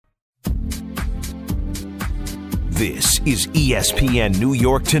This is ESPN New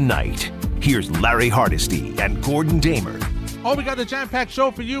York Tonight. Here's Larry Hardesty and Gordon Damer. Oh, we got a jam-packed show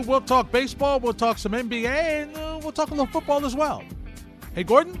for you. We'll talk baseball, we'll talk some NBA, and we'll talk a little football as well. Hey,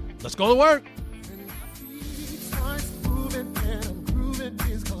 Gordon, let's go to work.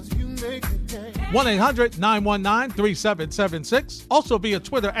 1-800-919-3776. Also via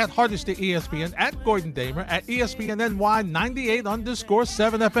Twitter at Hardesty ESPN, at Gordon Damer, at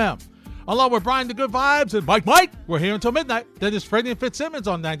ESPNNY98_7FM. Along with Brian the Good Vibes and Mike. We're here until midnight. Then it's Freddie and Fitzsimmons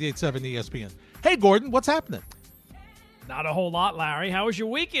on 98.7 ESPN. Hey, Gordon, what's happening? Not a whole lot, Larry. How was your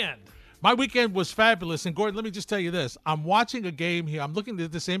weekend? My weekend was fabulous. And, Gordon, let me just tell you this. I'm watching a game here. I'm looking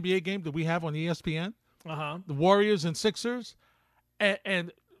at this NBA game that we have on ESPN. The Warriors and Sixers.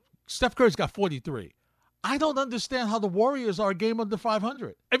 And Steph Curry's got 43. I don't understand how the Warriors are a game under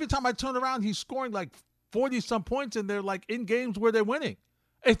 500. Every time I turn around, he's scoring like 40-some points, and they're like in games where they're winning.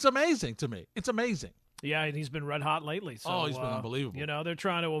 It's amazing to me. It's amazing. Yeah, and he's been red hot lately. So, he's been unbelievable. You know, they're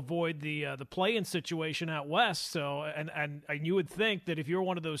trying to avoid the play-in situation out west. So, and you would think that if you're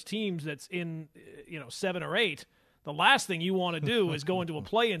one of those teams that's in, 7 or 8, the last thing you want to do is go into a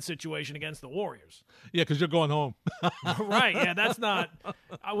play-in situation against the Warriors. Yeah, because you're going home. Right. Yeah, that's not.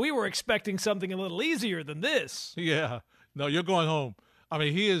 We were expecting something a little easier than this. Yeah. No, you're going home. I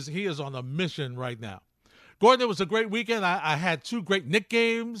mean, he is on a mission right now. Gordon, it was a great weekend. I had 2 great Knicks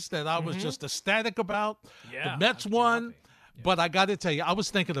games that I was just ecstatic about. Yeah, the Mets won, but I got to tell you, I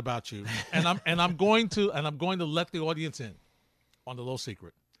was thinking about you, and I'm going to let the audience in on the little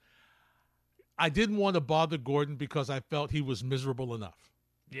secret. I didn't want to bother Gordon because I felt he was miserable enough.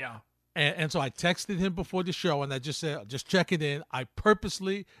 Yeah. And so I texted him before the show, and I just said, just check it in. I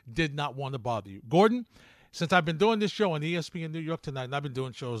purposely did not want to bother you. Gordon, since I've been doing this show on ESPN New York Tonight, and I've been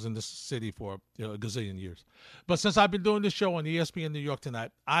doing shows in this city for a gazillion years, but since I've been doing this show on ESPN New York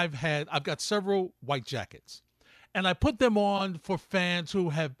Tonight, I've got several white jackets, and I put them on for fans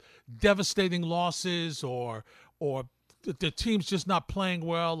who have devastating losses, or the team's just not playing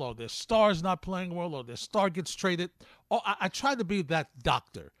well, or their star's not playing well, or their star gets traded. I try to be that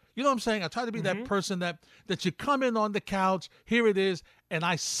doctor. You know what I'm saying? I try to be that person that you come in on the couch, here it is, and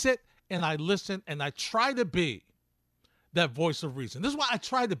I sit and I listen, and I try to be that voice of reason. This is what I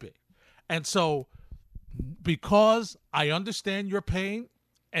try to be. And so because I understand your pain,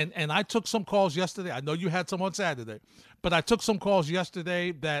 and I took some calls yesterday. I know you had some on Saturday, but I took some calls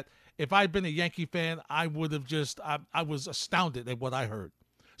yesterday that if I'd been a Yankee fan, I would have I was astounded at what I heard.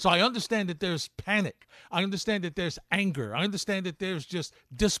 So I understand that there's panic. I understand that there's anger. I understand that there's just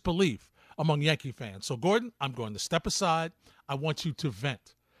disbelief among Yankee fans. So, Gordon, I'm going to step aside. I want you to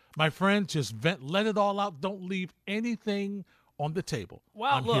vent. My friend, just vent. Let it all out. Don't leave anything on the table.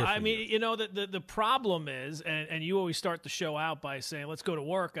 Well, look, I mean, the problem is, and you always start the show out by saying, let's go to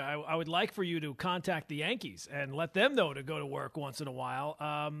work. I would like for you to contact the Yankees and let them know to go to work once in a while.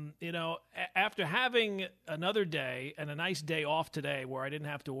 After having another day and a nice day off today where I didn't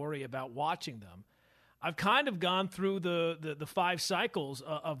have to worry about watching them, I've kind of gone through the 5 cycles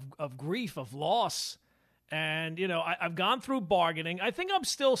of grief, of loss. And, I've gone through bargaining. I think I'm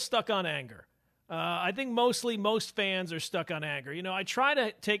still stuck on anger. I think most fans are stuck on anger. I try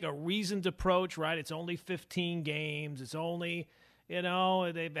to take a reasoned approach, right? It's only 15 games. It's only,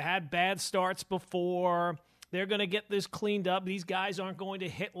 they've had bad starts before. They're going to get this cleaned up. These guys aren't going to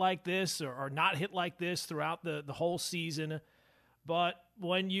hit like this or not hit like this throughout the whole season. But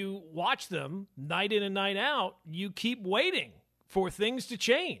when you watch them night in and night out, you keep waiting for things to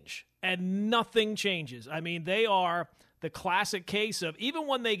change. And nothing changes. I mean, they are the classic case of even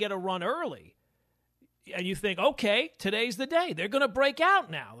when they get a run early, and you think, okay, today's the day. They're going to break out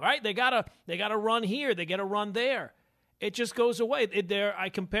now, right? They got a run here. They get a run there. It just goes away. I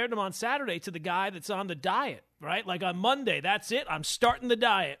compared him on Saturday to the guy that's on the diet, right? Like on Monday, that's it. I'm starting the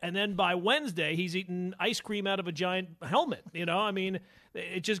diet. And then by Wednesday, he's eating ice cream out of a giant helmet. I mean,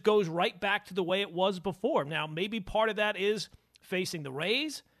 it just goes right back to the way it was before. Now, maybe part of that is facing the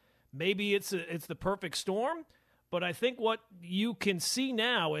Rays. Maybe it's the perfect storm, but I think what you can see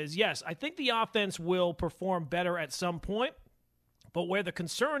now is, yes, I think the offense will perform better at some point, but where the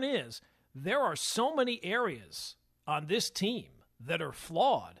concern is, there are so many areas on this team that are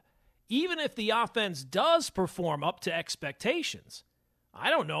flawed. Even if the offense does perform up to expectations, I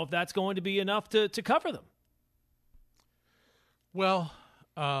don't know if that's going to be enough to cover them. Well,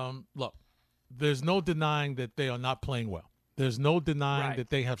 look, there's no denying that they are not playing well. There's no denying that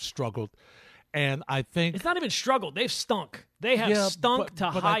they have struggled. And I think it's not even struggled. They've stunk. They have stunk to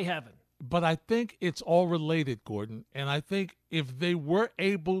high heaven. But I think it's all related, Gordon. And I think if they were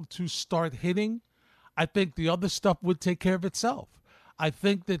able to start hitting, I think the other stuff would take care of itself. I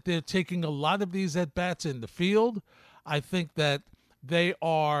think that they're taking a lot of these at-bats in the field. I think that they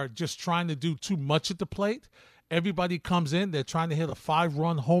are just trying to do too much at the plate. Everybody comes in, they're trying to hit a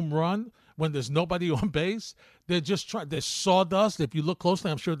 5-run home run when there's nobody on base. They're just trying. There's sawdust. If you look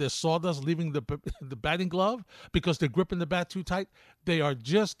closely, I'm sure there's sawdust leaving the batting glove because they're gripping the bat too tight. They are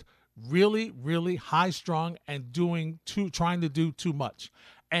just really, really high-strung and trying to do too much.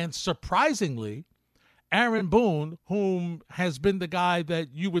 And surprisingly, Aaron Boone, whom has been the guy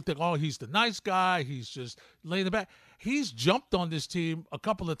that you would think, oh, he's the nice guy, he's just laying the back. He's jumped on this team a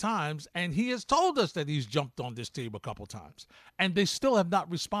couple of times, and he has told us that he's jumped on this team a couple of times, and they still have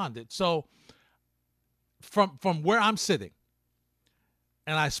not responded. So from where I'm sitting,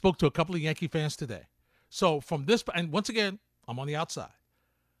 and I spoke to a couple of Yankee fans today. So from this, and once again, I'm on the outside.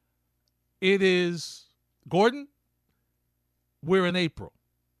 It is, Gordon, we're in April.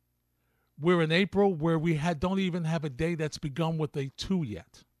 We're in April where we don't even have a day that's begun with a 2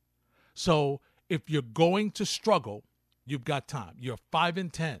 yet. So if you're going to struggle, you've got time. You're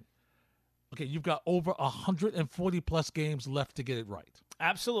 5-10. Okay, you've got over 140-plus games left to get it right.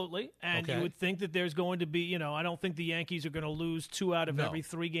 Absolutely. And you would think that there's going to be, I don't think the Yankees are going to lose 2 out of every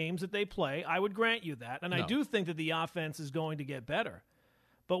 3 games that they play. I would grant you that. And I do think that the offense is going to get better.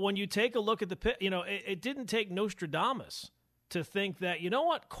 But when you take a look at it didn't take Nostradamus to think that,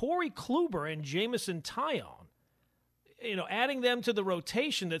 Corey Kluber and Jamison Taillon, adding them to the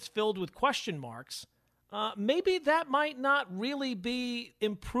rotation that's filled with question marks, maybe that might not really be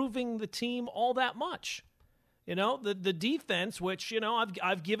improving the team all that much. The defense, which,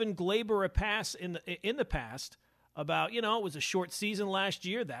 I've given Glaber a pass in the past about, it was a short season last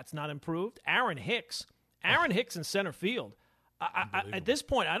year. That's not improved. Aaron Hicks in center field. At this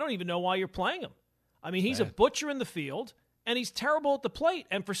point, I don't even know why you're playing him. I mean, he's a butcher in the field, and he's terrible at the plate.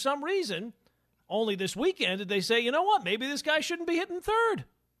 And for some reason, only this weekend did they say, you know what, maybe this guy shouldn't be hitting third.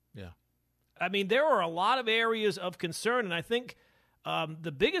 Yeah. I mean, there are a lot of areas of concern, and I think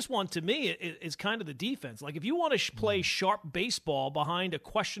the biggest one to me is kind of the defense. Like, if you want to play sharp baseball behind a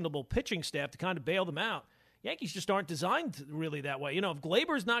questionable pitching staff to kind of bail them out, Yankees just aren't designed really that way. If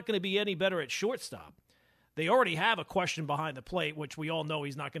Glaber's not going to be any better at shortstop, they already have a question behind the plate, which we all know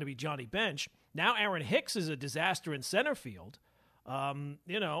he's not going to be Johnny Bench. Now Aaron Hicks is a disaster in center field. It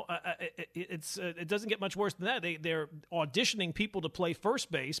doesn't get much worse than that. They're auditioning people to play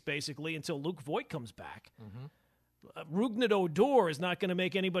first base, basically, until Luke Voit comes back. Mm-hmm. Rougned Odor is not going to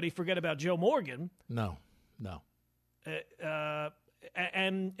make anybody forget about Joe Morgan. No.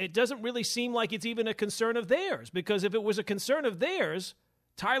 And it doesn't really seem like it's even a concern of theirs, because if it was a concern of theirs,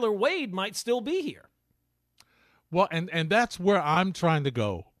 Tyler Wade might still be here. Well, and that's where I'm trying to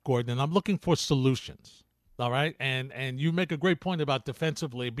go, Gordon, and I'm looking for solutions, all right? And you make a great point about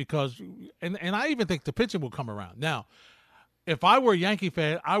defensively because – and I even think the pitching will come around. Now, if I were a Yankee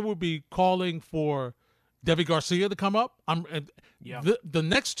fan, I would be calling for Deivi Garcia to come up. The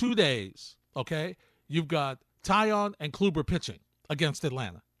next 2 days, okay, you've got Taillon and Kluber pitching against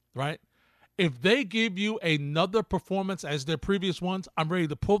Atlanta, right? If they give you another performance as their previous ones, I'm ready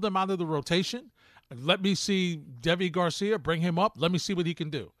to pull them out of the rotation. Let me see Deivi Garcia, bring him up. Let me see what he can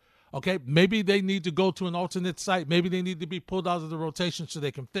do. Okay, maybe they need to go to an alternate site. Maybe they need to be pulled out of the rotation so they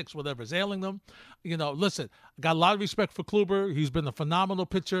can fix whatever's ailing them. Listen, I got a lot of respect for Kluber. He's been a phenomenal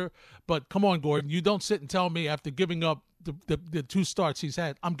pitcher. But come on, Gordon, you don't sit and tell me after giving up the 2 starts he's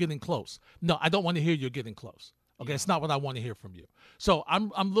had, I'm getting close. No, I don't want to hear you're getting close. Okay, it's not what I want to hear from you. So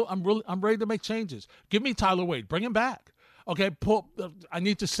I'm ready to make changes. Give me Tyler Wade, bring him back. Okay, I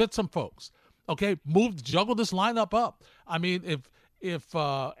need to sit some folks. Okay, juggle this lineup up. I mean, if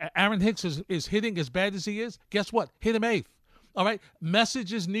Aaron Hicks is hitting as bad as he is, guess what? Hit him 8th. All right,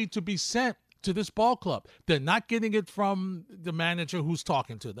 messages need to be sent to this ball club. They're not getting it from the manager who's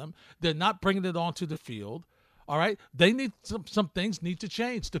talking to them. They're not bringing it onto the field. All right, they need some things need to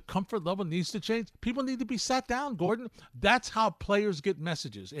change. The comfort level needs to change. People need to be sat down, Gordon. That's how players get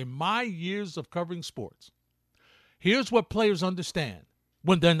messages. In my years of covering sports, here's what players understand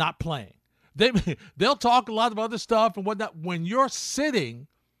when they're not playing. They'll talk a lot of other stuff and whatnot. When you're sitting,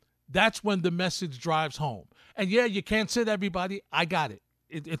 that's when the message drives home. And yeah, you can't sit everybody. I got it.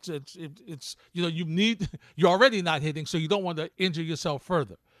 It's you're already not hitting, so you don't want to injure yourself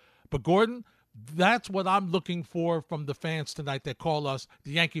further. But Gordon, that's what I'm looking for from the fans tonight that call us,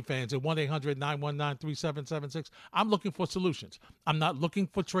 the Yankee fans, at 1-800-919-3776. I'm looking for solutions. I'm not looking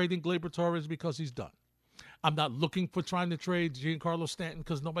for trading Gleyber Torres because he's done. I'm not looking for trying to trade Giancarlo Stanton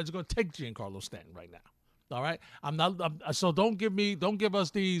because nobody's going to take Giancarlo Stanton right now. All right, so don't give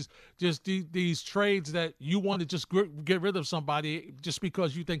us these trades that you want to just get rid of somebody just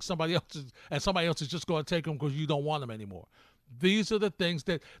because you think somebody else is just going to take them because you don't want them anymore. These are the things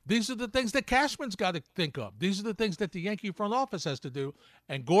that Cashman's got to think of. These are the things that the Yankee front office has to do.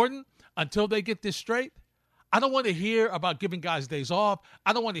 And Gordon, until they get this straight, I don't want to hear about giving guys days off.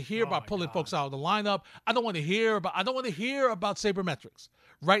 I don't want to hear about pulling folks out of the lineup. I don't want to hear about sabermetrics.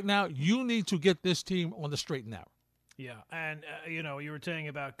 Right now, you need to get this team on the straight and narrow. Yeah, and, you were saying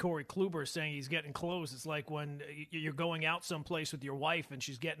about Corey Kluber saying he's getting close. It's like when you're going out someplace with your wife and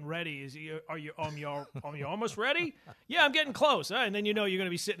she's getting ready. Are you almost ready? Yeah, I'm getting close. And then you're going to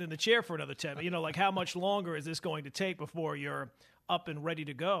be sitting in the chair for another 10 minutes. Like, how much longer is this going to take before you're up and ready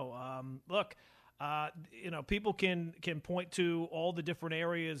to go? Look, people can point to all the different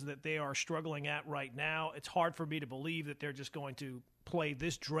areas that they are struggling at right now. It's hard for me to believe that they're just going to play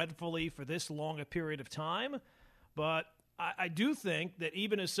this dreadfully for this long a period of time. But I do think that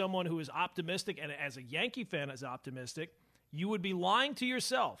even as someone who is optimistic and as a Yankee fan is optimistic, you would be lying to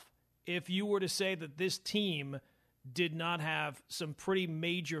yourself if you were to say that this team did not have some pretty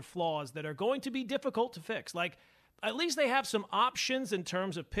major flaws that are going to be difficult to fix. Like, at least they have some options in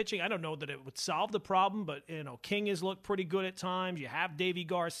terms of pitching. I don't know that it would solve the problem, but, King has looked pretty good at times. You have Davy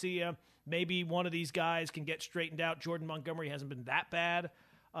Garcia. Maybe one of these guys can get straightened out. Jordan Montgomery hasn't been that bad.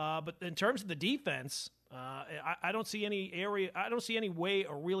 But in terms of the defense, I don't see any area. I don't see any way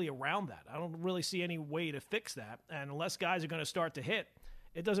or really around that. I don't really see any way to fix that. And unless guys are going to start to hit,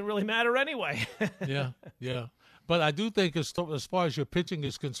 it doesn't really matter anyway. Yeah. But I do think as far as your pitching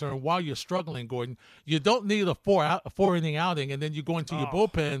is concerned, while you're struggling, Gordon, you don't need a four-inning outing and then you go into your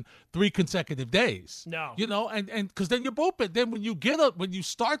bullpen 3 consecutive days. No. And because then your bullpen, then when you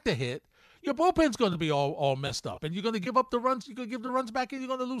start to hit, your bullpen's going to be all messed up, and you're going to give up the runs. You're going to give the runs back, and you're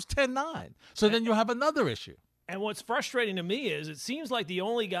going to lose 10-9. So then you'll have another issue. And what's frustrating to me is it seems like the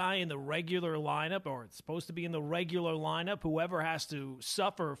only guy in the regular lineup, or it's supposed to be in the regular lineup, whoever has to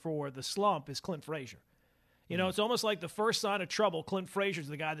suffer for the slump is Clint Frazier. It's almost like the first sign of trouble, Clint Frazier's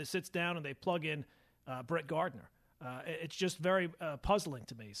the guy that sits down and they plug in Brett Gardner. It's just very puzzling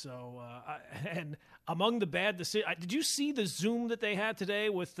to me. So, and among the bad decisions, did you see the Zoom that they had today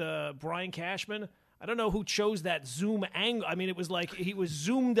with Brian Cashman? I don't know who chose that Zoom angle. I mean, it was like he was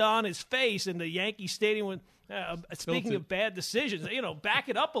zoomed on his face in the Yankee Stadium. Speaking of bad decisions, back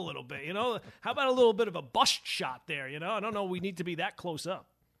it up a little bit. How about a little bit of a bust shot there? I don't know. We need to be that close up.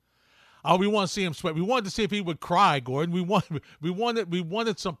 Oh, we want to see him sweat. We wanted to see if he would cry, Gordon. We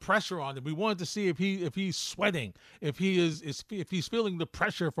wanted some pressure on him. We wanted to see if he's sweating, if he's feeling the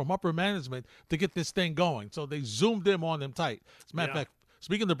pressure from upper management to get this thing going. So they zoomed in on him tight. As a matter of fact,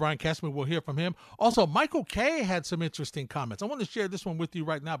 speaking to Brian Cashman, we'll hear from him. Also, Michael Kay had some interesting comments. I want to share this one with you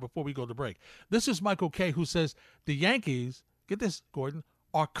right now before we go to break. This is Michael Kay, who says the Yankees, get this, Gordon,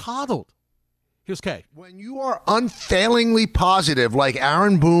 are coddled. Here's Kay. When you are unfailingly positive like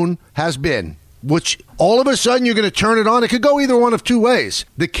Aaron Boone has been, which all of a sudden you're going to turn it on. It could go either one of two ways.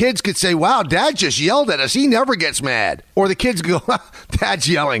 The kids could say, wow, Dad just yelled at us. He never gets mad. Or the kids go, Dad's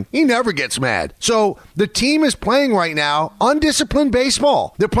yelling. He never gets mad. So the team is playing right now undisciplined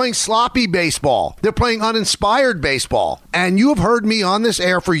baseball. They're playing sloppy baseball. They're playing uninspired baseball. And you have heard me on this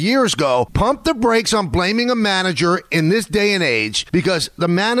air for years go, pump the brakes on blaming a manager in this day and age because the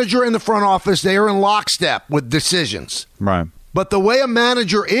manager and the front office, they are in lockstep with decisions. Right. But the way a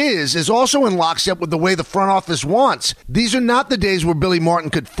manager is also in lockstep with the way the front office wants. These are not the days where Billy Martin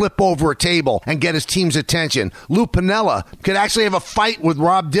could flip over a table and get his team's attention. Lou Piniella could actually have a fight with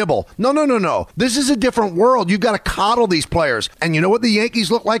Rob Dibble. No. This is a different world. You've got to coddle these players. And you know what the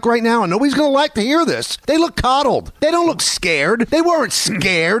Yankees look like right now? And nobody's going to like to hear this. They look coddled. They don't look scared. They weren't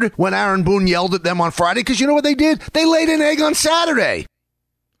scared when Aaron Boone yelled at them on Friday because you know what they did? They laid an egg on Saturday.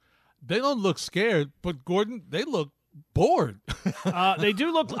 They don't look scared, but Gordon, they look bored. They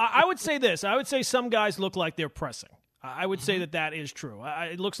do look. I would say this. I would say some guys look like they're pressing. I would say that is true.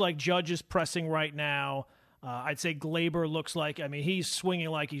 It looks like Judge is pressing right now. I'd say Glaber looks like. I mean, he's swinging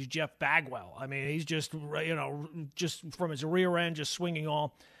like he's Jeff Bagwell. I mean, he's just just from his rear end, just swinging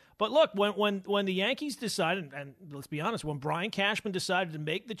all. But look, when the Yankees decided, and let's be honest, when Brian Cashman decided to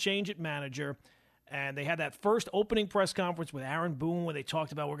make the change at manager. And they had that first opening press conference with Aaron Boone where they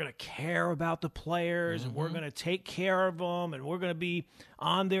talked about we're going to care about the players and we're going to take care of them and we're going to be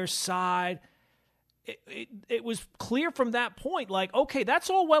on their side. It was clear from that point, like, okay, that's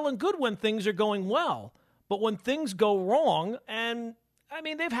all well and good when things are going well. But when things go wrong, and, I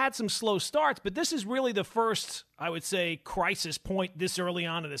mean, they've had some slow starts, but this is really the first, I would say, crisis point this early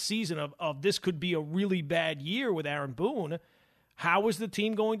on in the season of this could be a really bad year with Aaron Boone. How is the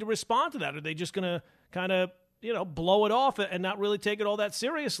team going to respond to that? Are they just going to kind of, blow it off and not really take it all that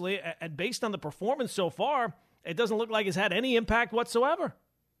seriously? And based on the performance so far, it doesn't look like it's had any impact whatsoever.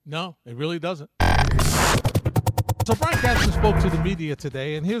 No, it really doesn't. So Brian Cashman spoke to the media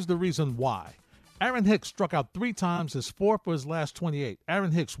today, and here's the reason why. Aaron Hicks struck out 3 times, his 4th for his last 28.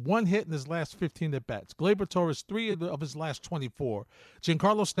 Aaron Hicks 1 hit in his last 15 at-bats. Gleyber Torres 3 of his last 24.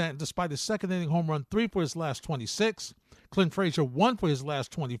 Giancarlo Stanton, despite his second-inning home run, 3 for his last 26. Clint Frazier 1 for his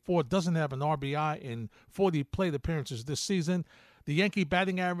last 24. Doesn't have an RBI in 40 plate appearances this season. The Yankee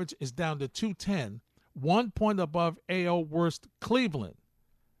batting average is down to .210, 1 point above AL worst Cleveland.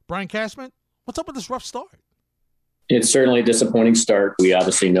 Brian Cashman, what's up with this rough start? It's certainly a disappointing start. We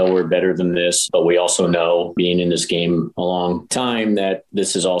obviously know we're better than this, but we also know, being in this game a long time, that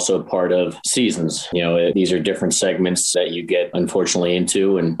this is also part of seasons. These are different segments that you get, unfortunately,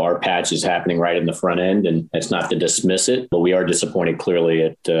 into, and our patch is happening right in the front end, and it's not to dismiss it, but we are disappointed clearly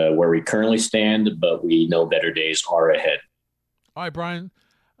at where we currently stand, but we know better days are ahead. All right, Brian,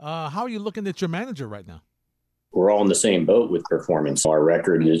 how are you looking at your manager right now? We're all in the same boat with performance. Our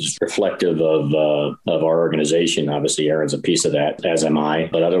record is reflective of our organization. Obviously, Aaron's a piece of that, as am I.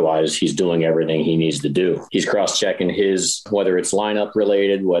 But otherwise, he's doing everything he needs to do. He's cross-checking whether it's lineup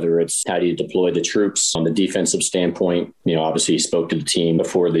related, whether it's how do you deploy the troops on the defensive standpoint. Obviously, he spoke to the team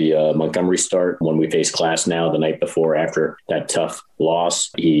before the Montgomery start when we faced Class now the night before after that tough loss.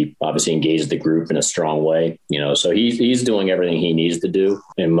 He obviously engaged the group in a strong way. So he's doing everything he needs to do,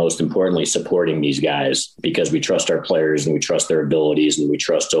 and most importantly, supporting these guys, because we trust our players and we trust their abilities, and we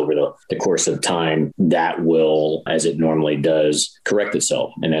trust over the course of time that will, as it normally does, correct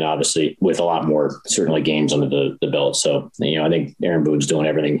itself. And then obviously with a lot more certainly games under the belt. So, I think Aaron Boone's doing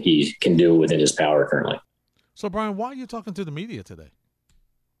everything he can do within his power currently. So Brian, why are you talking to the media today?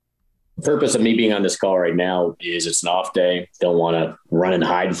 The purpose of me being on this call right now is it's an off day. Don't want to run and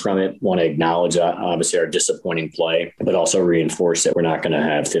hide from it. Want to acknowledge, obviously, our disappointing play, but also reinforce that we're not going to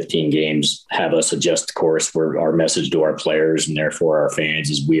have 15 games have us adjust course. Our message to our players and therefore our fans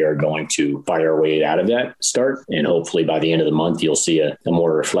is we are going to fight our way out of that start. And hopefully by the end of the month, you'll see a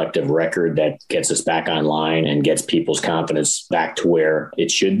more reflective record that gets us back online and gets people's confidence back to where it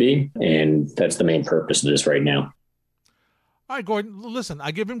should be. And that's the main purpose of this right now. All right, Gordon, listen,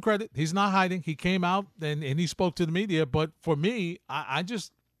 I give him credit. He's not hiding. He came out and he spoke to the media. But for me, I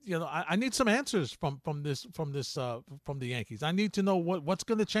just, I need some answers from the Yankees. I need to know what's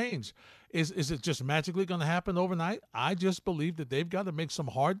going to change. Is it just magically going to happen overnight? I just believe that they've got to make some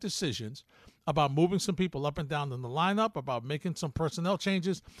hard decisions about moving some people up and down in the lineup, about making some personnel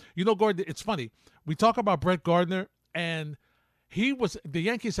changes. Gordon, it's funny. We talk about Brett Gardner, and the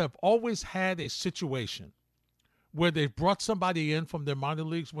Yankees have always had a situation where they brought somebody in from their minor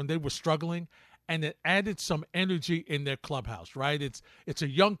leagues when they were struggling, and it added some energy in their clubhouse, right? It's a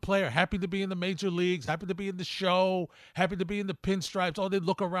young player, happy to be in the major leagues, happy to be in the show, happy to be in the pinstripes. Oh, they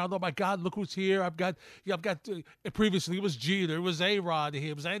look around. Oh, my God, look who's here. I've got previously it was Jeter, it was A-Rod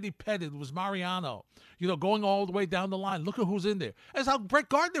here, it was Andy Pettitte, it was Mariano, going all the way down the line. Look at who's in there. That's how Brett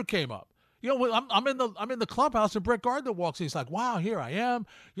Gardner came up. I'm in the clubhouse and Brett Gardner walks in. He's like, wow, here I am.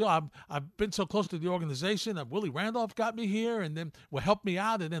 I've been so close to the organization that Willie Randolph got me here and then will help me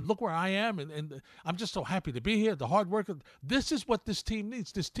out. And then look where I am. And I'm just so happy to be here. The hard work. This is what this team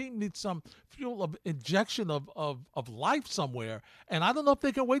needs. This team needs some fuel of injection of life somewhere. And I don't know if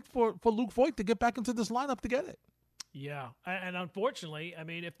they can wait for Luke Voigt to get back into this lineup to get it. Yeah. And unfortunately,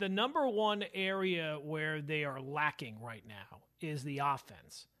 if the number one area where they are lacking right now is the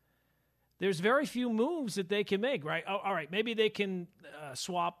offense, there's very few moves that they can make, right? All right, maybe they can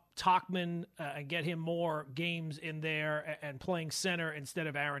swap Tauchman and get him more games in there and playing center instead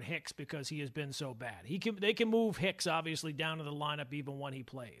of Aaron Hicks because he has been so bad. They can move Hicks, obviously, down to the lineup even when he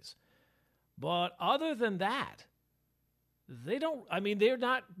plays. But other than that, they don't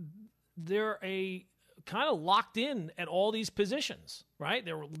 – they're a kind of locked in at all these positions, right?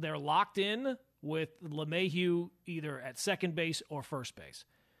 They're locked in with LeMahieu either at second base or first base.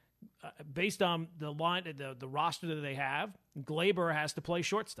 Based on the roster that they have, Gleyber has to play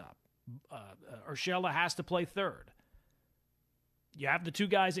shortstop. Urshela has to play third. You have the two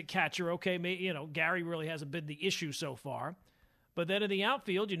guys at catcher. Okay, Gary really hasn't been the issue so far. But then in the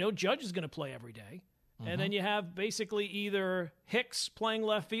outfield, Judge is going to play every day. Mm-hmm. And then you have basically either Hicks playing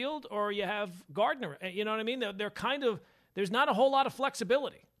left field or you have Gardner. You know what I mean? They're kind of – there's not a whole lot of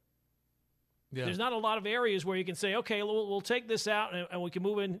flexibility. Yeah. There's not a lot of areas where you can say, okay, we'll take this out and we can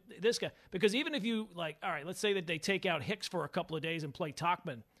move in this guy. Because even if you, all right, let's say that they take out Hicks for a couple of days and play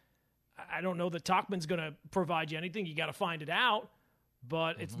Tauchman. I don't know that Tauchman's going to provide you anything. You got to find it out.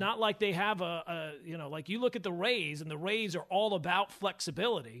 But it's not like they have like you look at the Rays, and the Rays are all about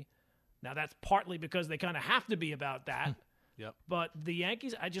flexibility. Now, that's partly because they kind of have to be about that. Yep. But the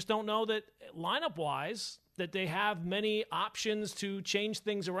Yankees, I just don't know that lineup-wise that they have many options to change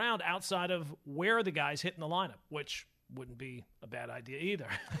things around outside of where the guys hit in the lineup, which wouldn't be a bad idea either.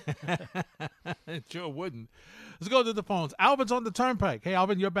 It sure wouldn't. Let's go to the phones. Alvin's on the turnpike. Hey,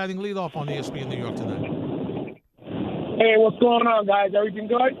 Alvin, you're batting leadoff on ESPN New York tonight. Hey, what's going on, guys? Everything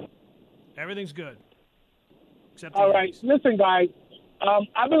good? Everything's good. Except All right. Listen, guys,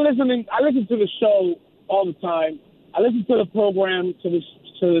 I've been listening. I listen to the show all the time. I listen to the program, to this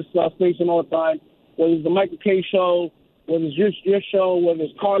station all the time, whether it's the Michael K. show, whether it's your show, whether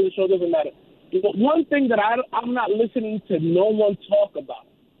it's Carla's show, doesn't matter. But one thing that I'm not listening to no one talk about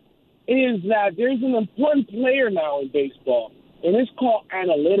is that there's an important player now in baseball, and it's called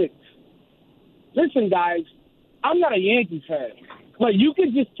analytics. Listen, guys, I'm not a Yankee fan, but you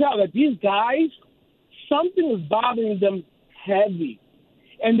can just tell that these guys, something is bothering them heavy.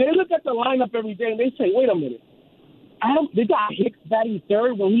 And they look at the lineup every day and they say, wait a minute, they got Hicks batting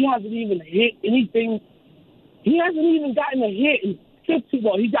third when he hasn't even hit anything. He hasn't even gotten a hit in 15.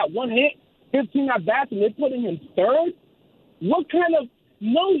 Well, he got one hit, 15 at bats, and they're putting him third? What kind of –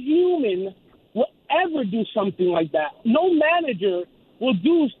 no human will ever do something like that. No manager will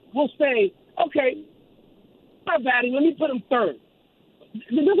say, okay, not batting, let me put him third.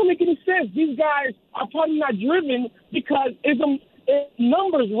 It doesn't make any sense. These guys are probably not driven because it's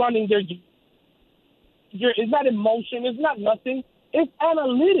numbers running their – it's not emotion. It's not nothing. It's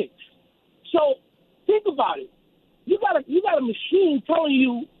analytics. So think about it. You got a machine telling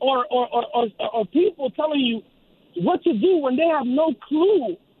you, or people telling you what to do when they have no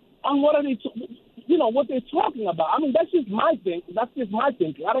clue on what they're talking about. I mean, that's just my thing. That's just my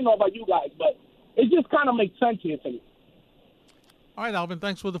thinking. I don't know about you guys, but it just kind of makes sense here to me. All right, Alvin,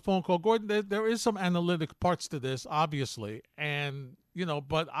 thanks for the phone call. Gordon, there is some analytic parts to this, obviously, and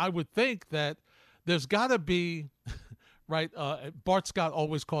but I would think that there's got to be, right, Bart Scott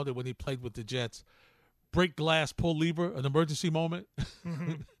always called it when he played with the Jets, break glass, pull lever, an emergency moment.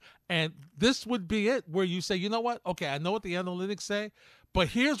 Mm-hmm. And this would be it, where you say, you know what? Okay, I know what the analytics say, but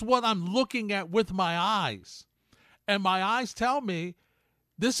here's what I'm looking at with my eyes. And my eyes tell me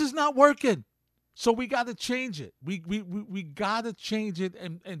this is not working. So we got to change it. We got to change it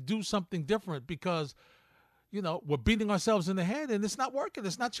and do something different because, we're beating ourselves in the head and it's not working.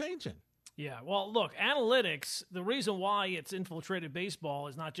 It's not changing. Yeah, well, look, analytics, the reason why it's infiltrated baseball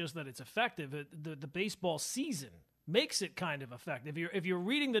is not just that it's effective. The baseball season makes it kind of effective. If you're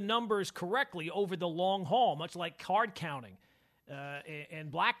reading the numbers correctly over the long haul, much like card counting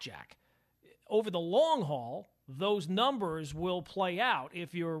and blackjack, over the long haul, those numbers will play out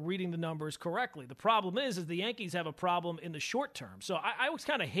if you're reading the numbers correctly. The problem is the Yankees have a problem in the short term. So I always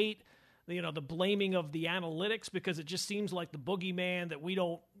kind of hate the blaming of the analytics because it just seems like the boogeyman that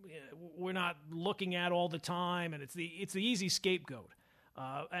we're not looking at all the time, and it's the easy scapegoat.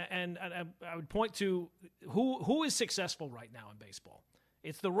 And I would point to who is successful right now in baseball.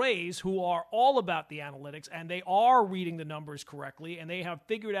 It's the Rays, who are all about the analytics, and they are reading the numbers correctly, and they have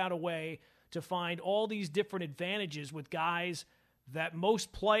figured out a way to find all these different advantages with guys that most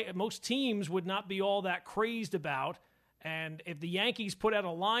teams would not be all that crazed about. And if the Yankees put out a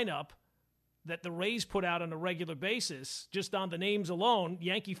lineup that the Rays put out on a regular basis, just on the names alone,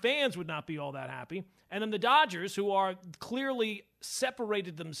 Yankee fans would not be all that happy. And then the Dodgers, who are clearly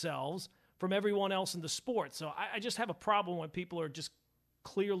separated themselves from everyone else in the sport. So I just have a problem when people are just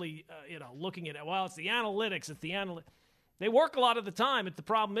clearly, looking at it. Well, it's the analytics. They work a lot of the time. But the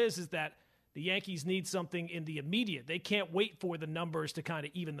problem is that the Yankees need something in the immediate. They can't wait for the numbers to kind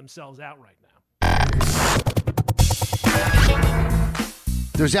of even themselves out right now.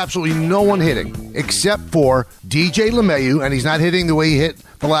 There's absolutely no one hitting except for DJ LeMahieu, and he's not hitting the way he hit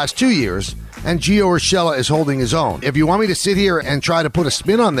the last 2 years, and Gio Urshela is holding his own. If you want me to sit here and try to put a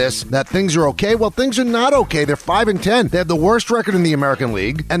spin on this, that things are okay, well, things are not okay. They're 5-10. They have the worst record in the American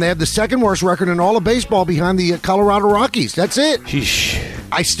League, and they have the second worst record in all of baseball behind the Colorado Rockies. That's it. Sheesh.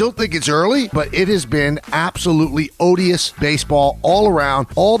 I still think it's early, but it has been absolutely odious baseball all around.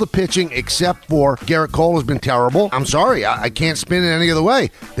 All the pitching except for Garrett Cole has been terrible. I'm sorry. I can't spin it any other way.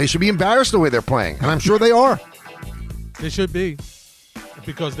 They should be embarrassed the way they're playing, and I'm sure they are. They should be,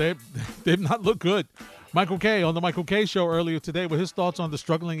 because they've not looked good. Michael K. on the Michael K. Show earlier today with his thoughts on the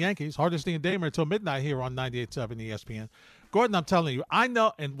struggling Yankees. Hardesty and Damer until midnight here on 98.7 ESPN. Gordon, I'm telling you, I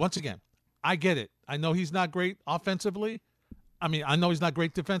know, and once again, I get it. I know he's not great offensively. I mean, I know he's not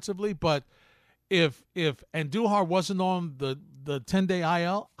great defensively, but if Andujar wasn't on the 10-day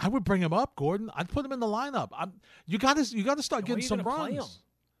IL, I would bring him up, Gordon. I'd put him in the lineup. You got to start getting some runs.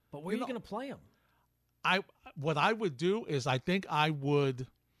 But where are you going to play him? What I would do is I think I would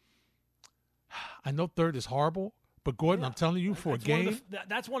 – I know third is horrible, But Gordon, I'm telling you, for a game,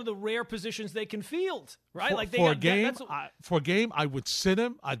 that's one of the rare positions they can field, right? For a game, I would sit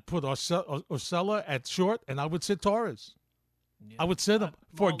him. I'd put Urshela at short, and I would sit Torres. Yeah. I would sit him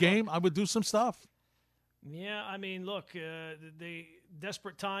for a game. I would do some stuff. Yeah, I mean, look, the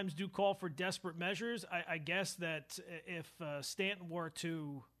desperate times do call for desperate measures. I guess that if Stanton were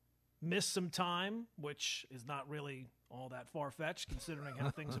to miss some time, which is not really all that far-fetched considering how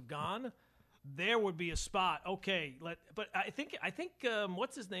things have gone, there would be a spot. Okay, but I think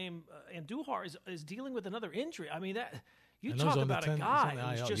what's his name? Andujar is dealing with another injury. I mean, that you talk about a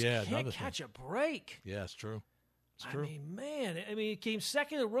guy who just can't catch a break. Yeah, it's true. It's true. I mean, man, he came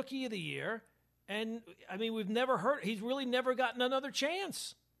second to Rookie of the Year, and I mean, we've never heard. He's really never gotten another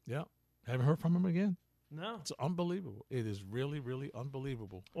chance. Yeah, haven't heard from him again. No, it's unbelievable. It is really, really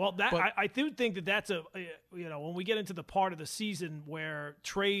unbelievable. Well, I do think that that's when we get into the part of the season where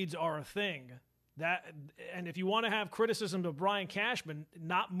trades are a thing, and if you want to have criticism of Brian Cashman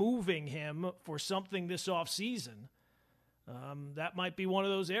not moving him for something this offseason, that might be one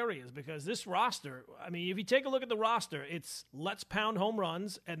of those areas because this roster. I mean, if you take a look at the roster, it's let's pound home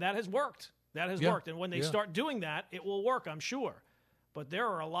runs, and that has worked. That has worked, and when they start doing that, it will work, I'm sure. But there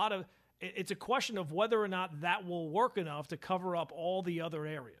are a lot of. It's a question of whether or not that will work enough to cover up all the other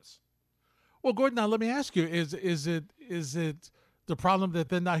areas. Well, Gordon, now let me ask you: Is it the problem that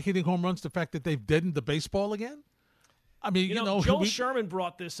they're not hitting home runs? The fact that they've deadened the baseball again? I mean, Joel Sherman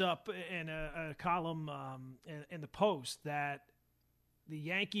brought this up in a column in the Post that the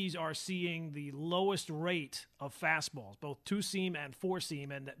Yankees are seeing the lowest rate of fastballs, both two-seam and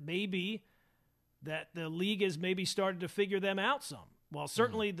four-seam, and that maybe that the league has maybe started to figure them out some. Well,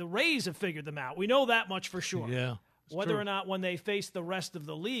 certainly the Rays have figured them out. We know that much for sure. Yeah. Whether or not when they face the rest of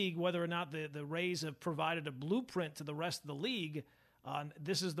the league, whether or not the Rays have provided a blueprint to the rest of the league,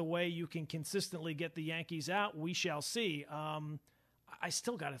 this is the way you can consistently get the Yankees out, we shall see. I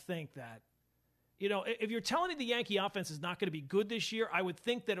still got to think that, if you're telling me the Yankee offense is not going to be good this year, I would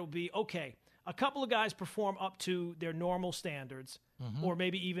think that it would be, okay, a couple of guys perform up to their normal standards or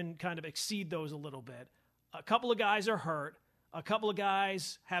maybe even kind of exceed those a little bit. A couple of guys are hurt. A couple of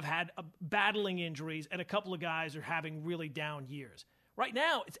guys have had battling injuries, and a couple of guys are having really down years. Right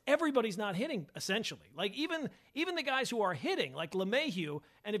now, it's everybody's not hitting, essentially. Like, even the guys who are hitting, like LeMahieu,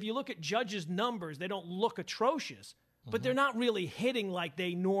 and if you look at Judge's numbers, they don't look atrocious, but they're not really hitting like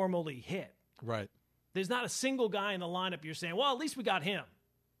they normally hit. Right. There's not a single guy in the lineup you're saying, well, at least we got him.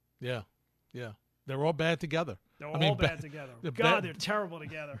 Yeah, yeah. They're all bad together. They're all bad together. They're terrible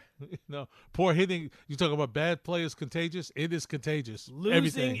together. Poor hitting. You talk about bad players contagious. It is contagious.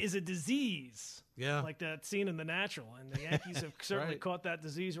 Losing is a disease. Yeah. Like that scene in The Natural. And the Yankees have certainly caught that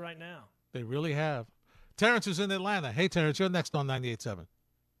disease right now. They really have. Terrence is in Atlanta. Hey, Terrence, you're next on 98.7.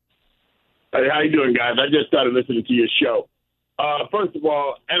 Hey, how you doing, guys? I just started listening to your show. First of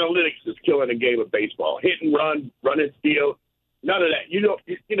all, analytics is killing the game of baseball. Hit and run and steal, none of that.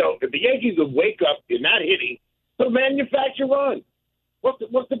 If the Yankees would wake up and not hitting, so manufacture runs. What's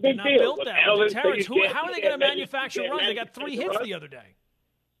the big deal? Built that. Terrence, how are they going to manufacture runs? They got 3 hits the other day.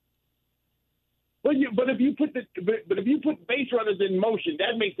 But if you put base runners in motion,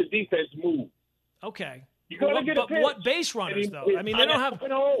 that makes the defense move. Okay. But what base runners though? I mean, they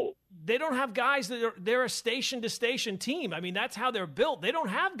don't have guys they're a station to station team. I mean, that's how they're built. They don't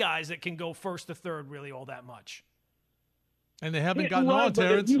have guys that can go first to third really all that much. And they haven't gotten on,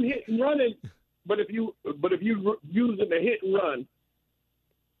 Terrence. If you hit and run it, but if you use them to hit and run,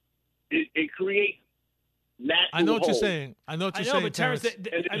 it creates natural. I know what holes. you're saying. But Terrence,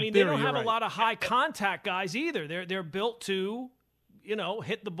 they don't have a lot of high contact guys either. They're built to,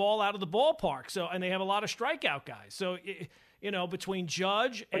 hit the ball out of the ballpark. So, and they have a lot of strikeout guys. So, between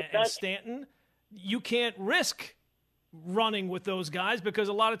Judge and Stanton, you can't risk running with those guys because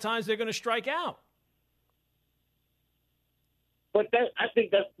a lot of times they're going to strike out. But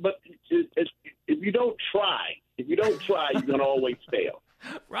if you don't try, you're going to always fail.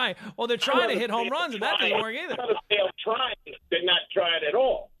 Right. Well, they're trying to hit home runs, and that doesn't work either. They're fail trying. They're not trying at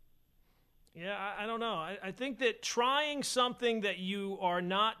all. Yeah, I don't know. I think that trying something that you are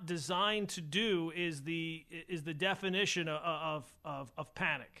not designed to do is the definition of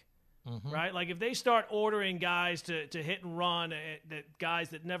panic, right? Like if they start ordering guys to hit and run, that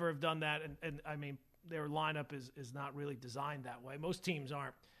guys that never have done that, and I mean their lineup is not really designed that way. Most teams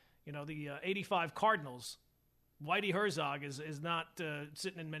aren't. The 85 Cardinals, Whitey Herzog is not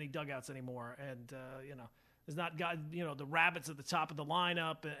sitting in many dugouts anymore, and there's not got the rabbits at the top of the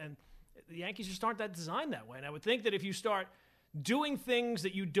lineup, and the Yankees just aren't that designed that way. And I would think that if you start doing things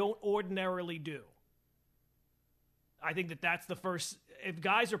that you don't ordinarily do, I think that that's the first if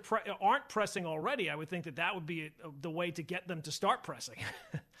guys aren't pressing already, I would think that would be the way to get them to start pressing.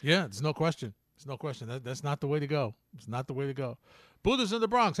 Yeah, there's no question. There's no question. That's not the way to go. It's not the way to go. Buddha's in the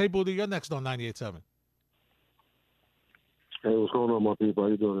Bronx. Hey, Buddha, you're next on 98.7. Hey, what's going on, my people? How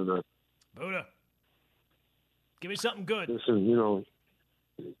you doing tonight? Buddha, give me something good. Listen,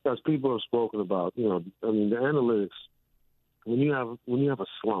 as people have spoken about, the analytics, when you have a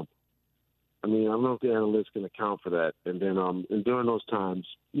slump, I don't know if the analytics can account for that. And then and during those times,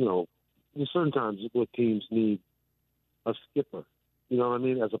 there's certain times where teams need a skipper,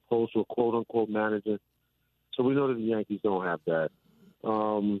 as opposed to a quote-unquote manager. So we know that the Yankees don't have that.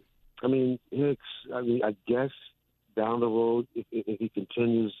 Hicks, I guess down the road, if he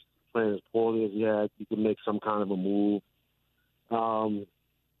continues playing as poorly as he had, you can make some kind of a move.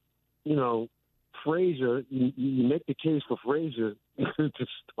 Frazier, you make the case for Frazier to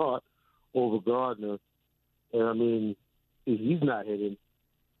start over Gardner. And, he's not hitting.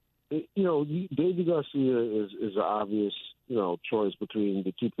 David Garcia is an obvious, choice between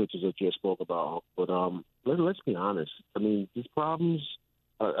the two pitchers that you spoke about. But let's be honest. These problems,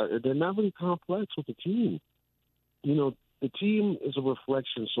 they're not really complex with the team. The team is a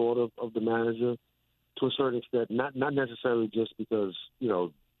reflection, sort of the manager to a certain extent, not necessarily just because,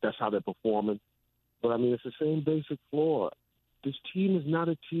 that's how they're performing. But, it's the same basic flaw. This team is not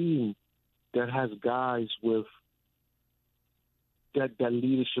a team that has guys with that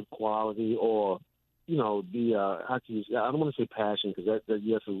leadership quality or, I don't want to say passion because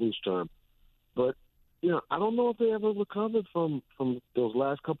that's a loose term. But, I don't know if they ever recovered from those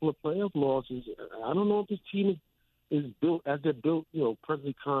last couple of playoff losses. I don't know if this team is built as they're built,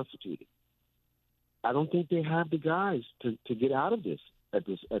 presently constituted. I don't think they have the guys to get out of this at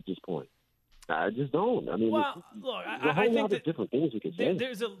this point. I just don't. Well, look, I think that different things you could say.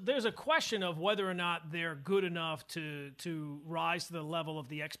 There's a question of whether or not they're good enough to rise to the level of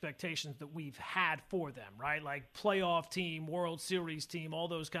the expectations that we've had for them, right? Like playoff team, World Series team, all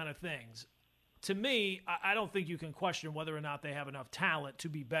those kind of things. To me, I don't think you can question whether or not they have enough talent to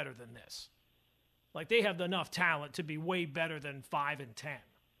be better than this. Like they have enough talent to be way better than 5-10.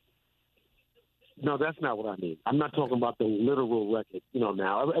 No, that's not what I mean. I'm not talking about the literal record,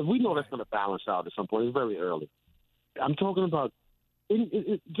 now. We know that's going to balance out at some point. It's very early. I'm talking about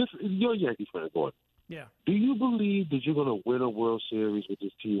just you're a Yankees fan, Gordon. Yeah. Do you believe that you're going to win a World Series with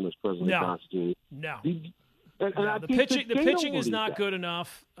this team as presently constituted? No. The pitching is not good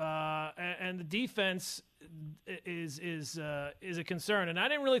enough, and the defense is a concern. And I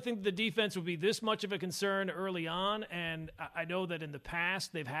didn't really think the defense would be this much of a concern early on. And I know that in the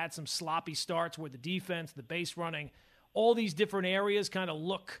past they've had some sloppy starts where the defense, the base running, all these different areas kind of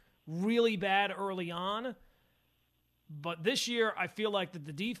look really bad early on. But this year I feel like that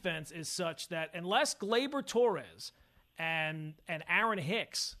the defense is such that unless Gleyber Torres and Aaron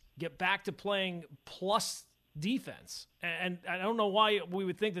Hicks get back to playing plus defense, and I don't know why we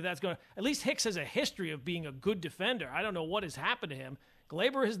would think that that's going to – at least Hicks has a history of being a good defender. I don't know what has happened to him.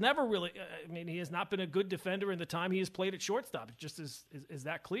 Gleyber has never really he has not been a good defender in the time he has played at shortstop. It just is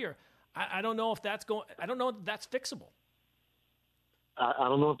that clear. I don't know if that's going – I don't know if that's fixable. I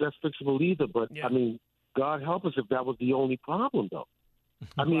don't know if that's fixable either, but, yeah. God help us if that was the only problem, though.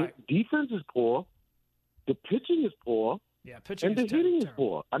 Right. Defense is poor. The pitching is poor. Yeah, pitching and the hitting is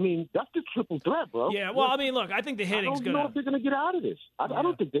poor. That's the triple threat, bro. Yeah, well, look, I think the hitting's going to – I don't know if they're going to get out of this. I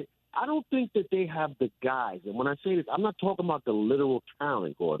don't think that they have the guys. And when I say this, I'm not talking about the literal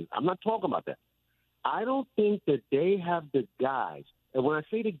talent, Gordon. I'm not talking about that. I don't think that they have the guys. And when I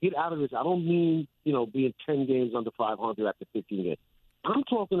say to get out of this, I don't mean, being 10 games under 500 after 15 games. I'm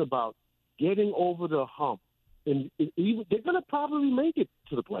talking about getting over the hump. And they're going to probably make it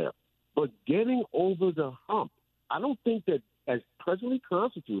to the playoffs. But getting over the hump, I don't think that as presently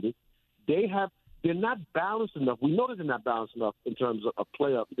constituted, they're not balanced enough. We know that they're not balanced enough in terms of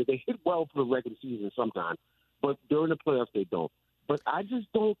playoff. They hit well for the regular season sometimes, but during the playoffs they don't. But I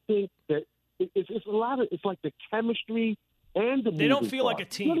just don't think that it's a lot of – it's like the chemistry and the – They don't feel like a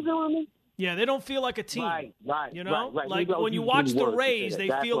team. You know what I mean? Yeah, they don't feel like a team. Right. Like Maybe when you watch the Rays, they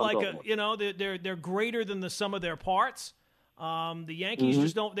That's feel like they're greater than the sum of their parts. The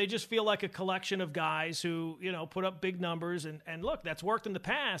Yankees just feel like a collection of guys who, put up big numbers and look, that's worked in the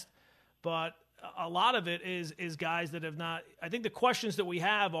past, but a lot of it is guys that have not. I think the questions that we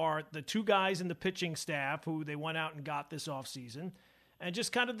have are the two guys in the pitching staff who they went out and got this offseason, and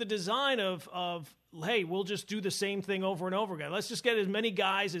just kind of the design of hey, we'll just do the same thing over and over again. Let's just get as many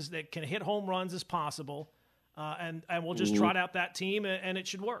guys that can hit home runs as possible, and we'll just trot out that team, and it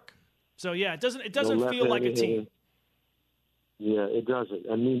should work. So yeah, it doesn't feel like a team. Yeah, it doesn't.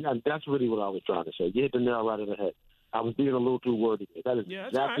 And that's really what I was trying to say. You hit the nail right on the head. I was being a little too wordy. That is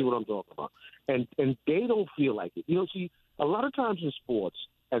exactly what I'm talking about. And they don't feel like it. See, a lot of times in sports,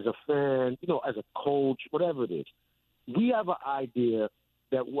 as a fan, as a coach, whatever it is, we have an idea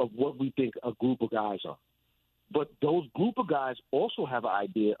of what we think a group of guys are. But those group of guys also have an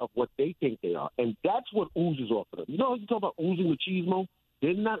idea of what they think they are. And that's what oozes off of them. You talk about oozing machismo?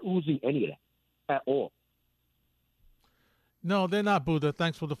 They're not oozing any of that at all. No, they're not, Buddha.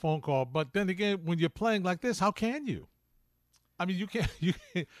 Thanks for the phone call. But then again, when you're playing like this, how can you? I mean, you can't.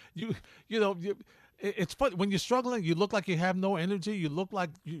 It's fun when you're struggling. You look like you have no energy. You look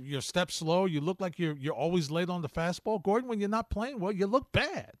like your step slow. You look like you're always late on the fastball. Gordon, when you're not playing well, you look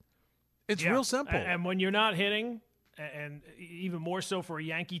bad. It's real simple. And when you're not hitting, and even more so for a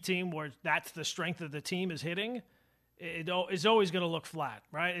Yankee team where that's the strength of the team is hitting, it's always going to look flat,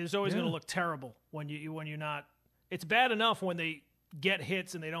 right? It's always going to look terrible when you're not. It's bad enough when they get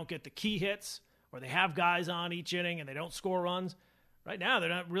hits and they don't get the key hits, or they have guys on each inning and they don't score runs. Right now, they're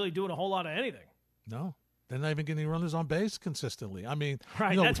not really doing a whole lot of anything. No, they're not even getting runners on base consistently. I mean,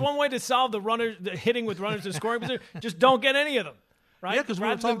 right? That's one way to solve the hitting with runners in scoring position. Just don't get any of them, right? Yeah, because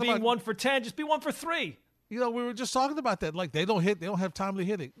rather than being 1 for 10, just be 1 for 3. We were just talking about that. Like they don't hit, they don't have timely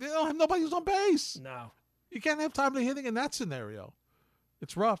hitting. They don't have nobody who's on base. No, you can't have timely hitting in that scenario.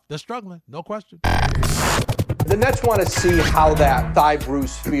 It's rough. They're struggling, no question. The Nets want to see how that thigh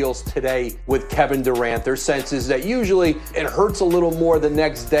bruise feels today with Kevin Durant. Their sense is that usually it hurts a little more the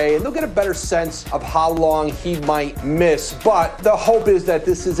next day, and they'll get a better sense of how long he might miss. But the hope is that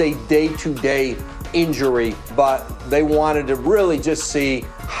this is a day-to-day injury, but they wanted to really just see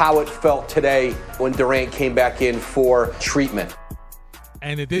how it felt today when Durant came back in for treatment.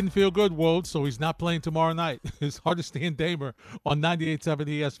 And it didn't feel good, Wold, so he's not playing tomorrow night. It's Hardesty and Damer on 98.7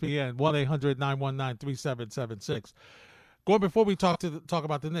 ESPN, 1-800-919-3776. Gordon, before we talk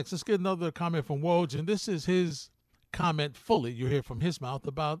about the Knicks, let's get another comment from Woj, and this is his comment fully. You hear from his mouth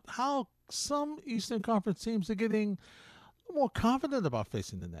about how some Eastern Conference teams are getting more confident about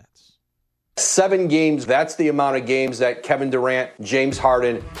facing the Nets. 7 games, that's the amount of games that Kevin Durant, James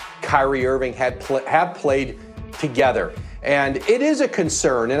Harden, Kyrie Irving have played together. And it is a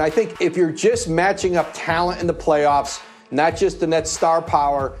concern. And I think if you're just matching up talent in the playoffs, not just the Nets star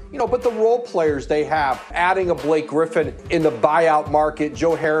power, but the role players they have, adding a Blake Griffin in the buyout market.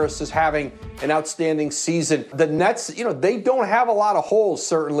 Joe Harris is having an outstanding season. The Nets, they don't have a lot of holes,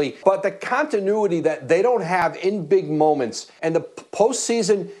 certainly, but the continuity that they don't have in big moments. And the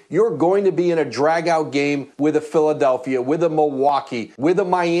postseason, you're going to be in a drag-out game with a Philadelphia, with a Milwaukee, with a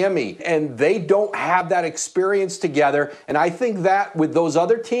Miami, and they don't have that experience together. And I think that with those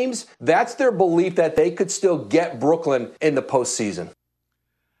other teams, that's their belief that they could still get Brooklyn in the postseason.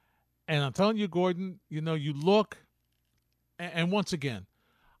 And I'm telling you, Gordon, you look, and once again,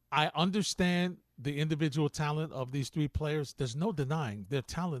 I understand the individual talent of these 3 players. There's no denying their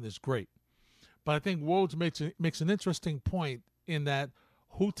talent is great. But I think Woj makes an interesting point in that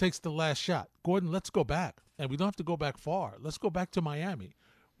who takes the last shot? Gordon, let's go back. And we don't have to go back far. Let's go back to Miami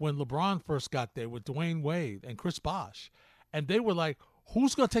when LeBron first got there with Dwayne Wade and Chris Bosh. And they were like,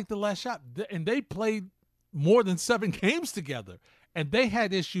 who's going to take the last shot? And they played more than 7 games together. And they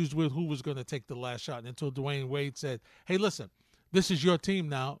had issues with who was going to take the last shot until Dwayne Wade said, hey, listen, this is your team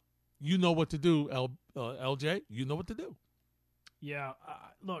now. You know what to do, LJ. You know what to do. Yeah.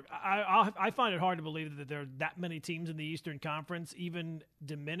 Look, I find it hard to believe that there are that many teams in the Eastern Conference, even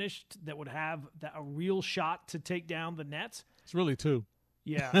diminished, that would have a real shot to take down the Nets. It's really 2.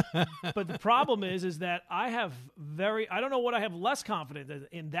 Yeah. But the problem is that I don't know what I have less confidence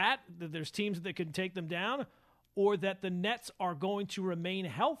in that there's teams that can take them down, or that the Nets are going to remain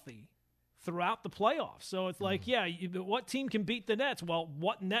healthy throughout the playoffs. So it's like, what team can beat the Nets? Well,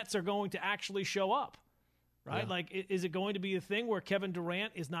 what Nets are going to actually show up, right? Yeah. Like, is it going to be a thing where Kevin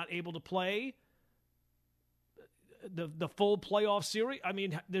Durant is not able to play the full playoff series? I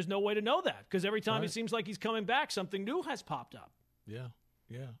mean, there's no way to know that, because every time it seems like he's coming back, something new has popped up. Yeah.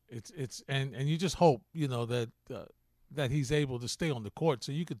 It's and you just hope, that he's able to stay on the court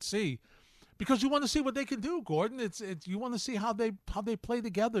so you could see. Because you want to see what they can do, Gordon. It's you want to see how they play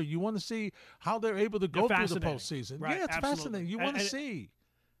together. You want to see how they're able to go through the postseason. Right, yeah, it's absolutely. fascinating. You want to see.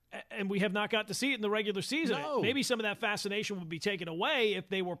 And we have not got to see it in the regular season. No. Maybe some of that fascination would be taken away if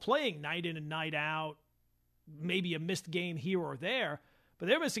they were playing night in and night out, maybe a missed game here or there. But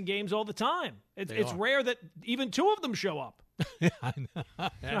they're missing games all the time. It's rare that even 2 of them show up. I know.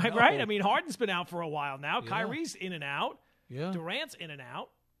 Right? I mean, Harden's been out for a while now. Yeah. Kyrie's in and out. Yeah. Durant's in and out.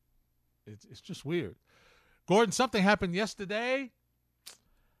 It's just weird. Gordon, something happened yesterday.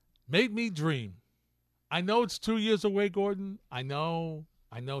 Made me dream. I know it's 2 years away, Gordon. I know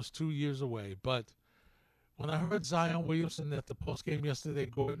it's 2 years away. But When I heard Zion Williamson at the postgame yesterday,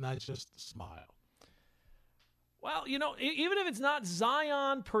 Gordon, I just smiled. Well, even if it's not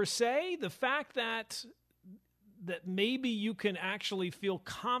Zion per se, the fact that maybe you can actually feel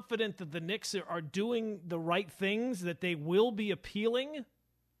confident that the Knicks are doing the right things, that they will be appealing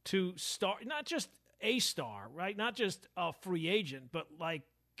to not just a star, right? Not just a free agent, but like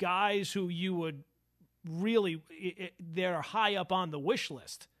guys who you would really, they're high up on the wish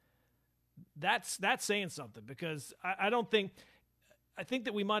list. That's saying something, because I think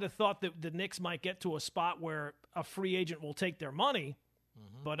that we might have thought that the Knicks might get to a spot where a free agent will take their money,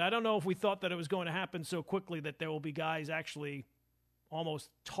 but I don't know if we thought that it was going to happen so quickly that there will be guys actually almost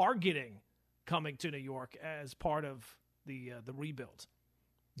targeting coming to New York as part of the rebuild.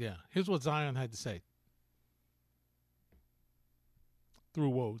 Yeah, here's what Zion had to say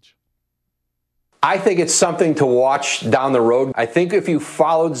through Woj. I think it's something to watch down the road. I think if you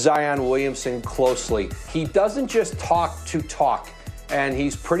followed Zion Williamson closely, he doesn't just talk to talk, and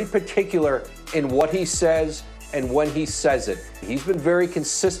he's pretty particular in what he says and when he says it. He's been very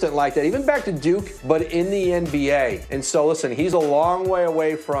consistent like that, even back to Duke, but in the NBA. And so, listen, he's a long way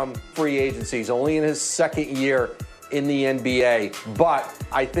away from free agency. He's only in his second year in the NBA. But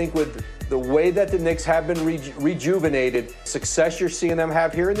I think with the way that the Knicks have been rejuvenated, success you're seeing them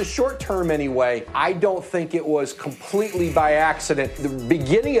have here in the short term anyway, I don't think it was completely by accident. The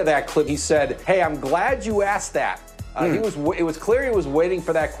beginning of that clip, he said, "Hey, I'm glad you asked that." It was clear he was waiting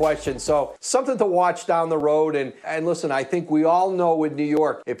for that question. So something to watch down the road. And listen, I think we all know with New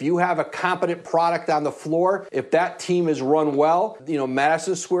York, if you have a competent product on the floor, if that team is run well,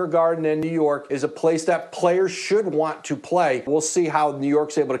 Madison Square Garden in New York is a place that players should want to play. We'll see how New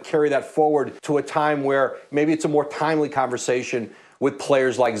York's able to carry that forward to a time where maybe it's a more timely conversation with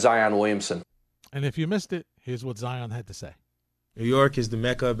players like Zion Williamson. And if you missed it, here's what Zion had to say. New York is the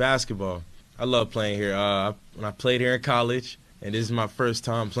mecca of basketball. I love playing here. When I played here in college, and this is my first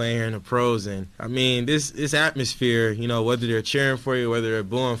time playing here in the pros, and I mean, this atmosphere, whether they're cheering for you, whether they're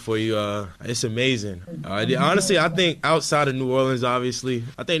booing for you, it's amazing. Honestly, I think outside of New Orleans, obviously,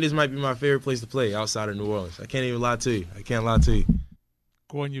 I think this might be my favorite place to play outside of New Orleans. I can't even lie to you. I can't lie to you.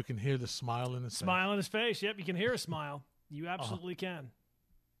 Gordon, you can hear the smile in his face. Smile in his face. Yep, you can hear a smile. You absolutely can.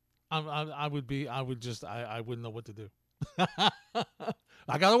 I wouldn't know what to do.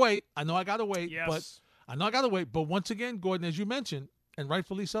 I gotta wait. I know I gotta wait. Yes. But once again, Gordon, as you mentioned, and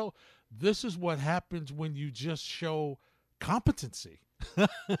rightfully so, this is what happens when you just show competency.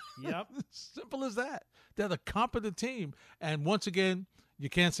 Yep. Simple as that. They're a competent team, and once again, you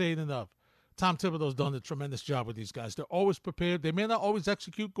can't say it enough. Tom Thibodeau's done a tremendous job with these guys. They're always prepared. They may not always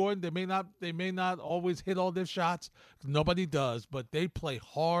execute, Gordon. They may not always hit all their shots. Nobody does, but they play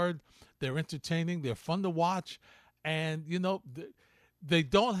hard. They're entertaining. They're fun to watch. And, they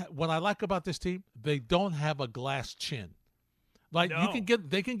don't. What I like about this team, they don't have a glass chin. Like No.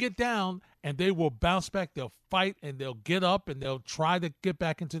 they can get down and they will bounce back. They'll fight and they'll get up and they'll try to get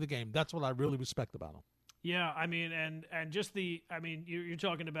back into the game. That's what I really respect about them. Yeah, I mean, and just you're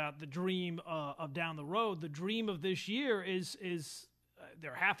talking about the dream of down the road. The dream of this year is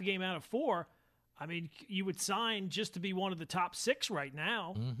they're half a game out of 4. I mean, you would sign just to be one of the top 6 right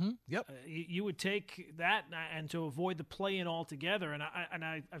now. Mm-hmm. Yep. You would take that and to avoid the play-in altogether. And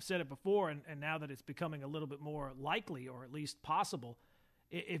I've said it before, and now that it's becoming a little bit more likely, or at least possible,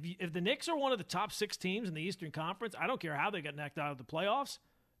 if the Knicks are one of the top 6 teams in the Eastern Conference, I don't care how they got knocked out of the playoffs.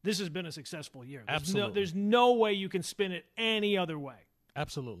 This has been a successful year. Absolutely. There's no way you can spin it any other way.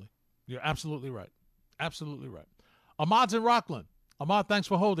 Absolutely. You're absolutely right. Absolutely right. Ahmad's in Rockland. Ahmad, thanks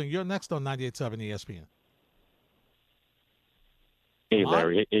for holding. You're next on 98.7 ESPN. Hey,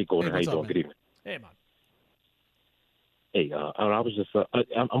 Larry. Hey, Gordon. How you doing? Man? Good evening. Hey, man. Hey, I was just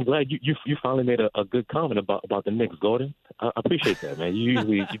I'm glad you finally made a good comment about the Knicks, Gordon. I appreciate that, man. You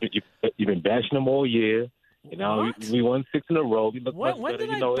usually you've been bashing them all year. We won 6 in a row. We look much When better.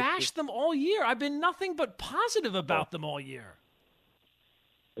 did I bash them all year? I've been nothing but positive about them all year.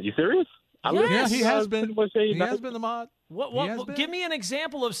 Are you serious? Yeah, he has been. He has been, Ahmad. What? Give me an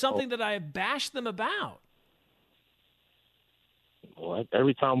example of something that I have bashed them about. Well,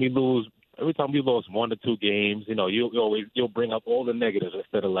 every time we lose 1 or 2 games, you'll bring up all the negatives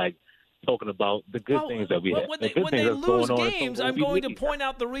instead of like talking about the good things that we have. When they lose games, I'm going to point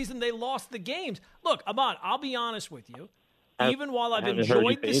out the reason they lost the games. Look, Ahmad, I'll be honest with you. Even while I've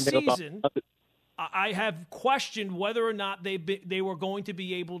enjoyed the season, I have questioned whether or not they were going to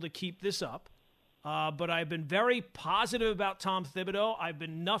be able to keep this up. But I've been very positive about Tom Thibodeau. I've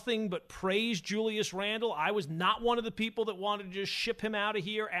been nothing but praise Julius Randle. I was not one of the people that wanted to just ship him out of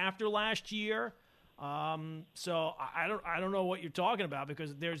here after last year. So I don't know what you're talking about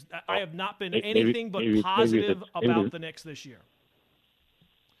because I have not been anything but positive about the Knicks this year.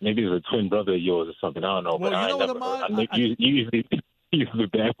 Maybe it's a twin brother of yours or something. I don't know. Well, but you know what, Ahmad? You usually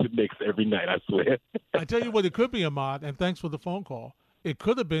back to Knicks every night, I swear. I tell you what, it could be, Ahmad, and thanks for the phone call. It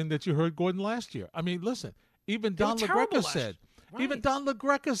could have been that you heard Gordon last year. I mean, listen, even Don LaGreca said. Right. Even Don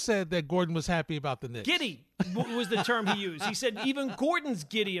LaGreca said that Gordon was happy about the Knicks. Giddy was the term he used. He said even Gordon's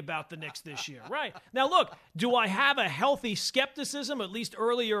giddy about the Knicks this year. Right. Now, look, do I have a healthy skepticism, at least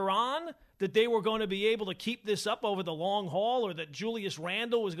earlier on, that they were going to be able to keep this up over the long haul or that Julius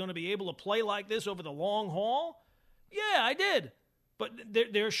Randle was going to be able to play like this over the long haul? Yeah, I did. But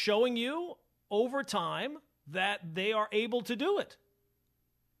they're showing you over time that they are able to do it.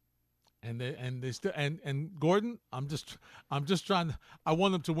 And they still and Gordon, I'm just trying. I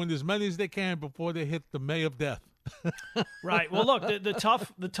want them to win as many as they can before they hit the May of death. Right. Well, look, the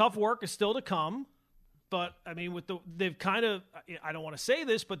tough work is still to come. But I mean, they've kind of, I don't want to say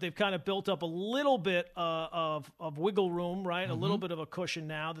this, but they've kind of built up a little bit of wiggle room, right? Mm-hmm. A little bit of a cushion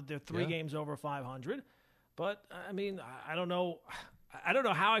now that they're 3 games over 500. But I mean, I don't know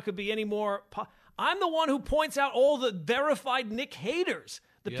how I could be any more. I'm the one who points out all the verified Knick haters.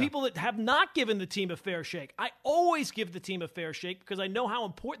 The people that have not given the team a fair shake. I always give the team a fair shake because I know how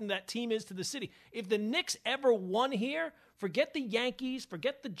important that team is to the city. If the Knicks ever won here, forget the Yankees,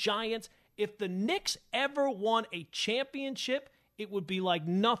 forget the Giants. If the Knicks ever won a championship, it would be like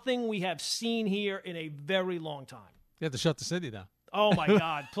nothing we have seen here in a very long time. You have to shut the city down. Oh, my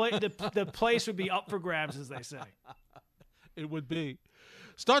God. The place would be up for grabs, as they say. It would be.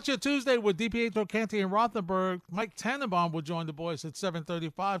 Start your Tuesday with DiPietro Canty and Rothenberg. Mike Tannenbaum will join the boys at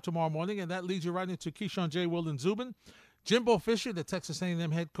 7:35 tomorrow morning, and that leads you right into Keyshawn J. Will and Zubin. Jimbo Fisher, the Texas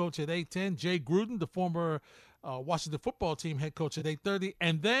A&M head coach at 8:10. Jay Gruden, the former Washington football team head coach at 8:30.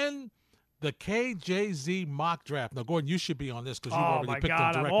 And then the KJZ mock draft. Now, Gordon, you should be on this because you already picked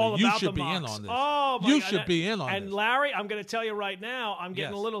them directly. You should be in on this. Oh, my God. You should be in on this. And, Larry, I'm going to tell you right now, I'm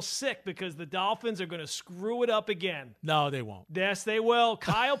getting a little sick because the Dolphins are going to screw it up again. No, they won't. Yes, they will.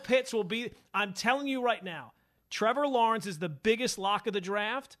 Kyle Pitts will be – I'm telling you right now, Trevor Lawrence is the biggest lock of the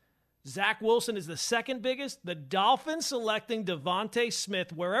draft. Zach Wilson is the second biggest. The Dolphins selecting Devontae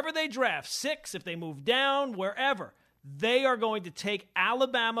Smith wherever they draft, 6 if they move down, wherever. They are going to take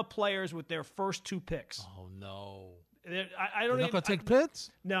Alabama players with their first 2 picks. Oh, no. I don't They're not going to take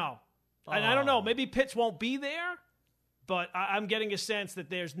Pitts? No. And I don't know. Maybe Pitts won't be there, but I'm getting a sense that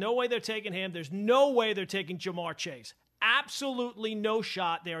there's no way they're taking him. There's no way they're taking Jamar Chase. Absolutely no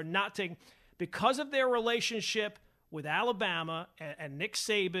shot. They are not taking – because of their relationship with Alabama and Nick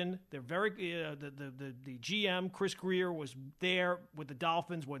Saban, they're very the GM, Chris Greer, was there with the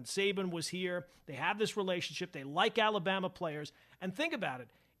Dolphins when Saban was here. They have this relationship. They like Alabama players. And think about it.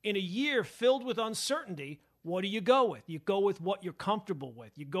 In a year filled with uncertainty, what do you go with? You go with what you're comfortable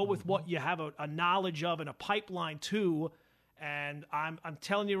with. You go with what you have a knowledge of and a pipeline to. And I'm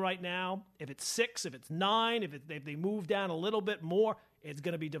telling you right now, if it's 6, if it's 9, if they move down a little bit more, it's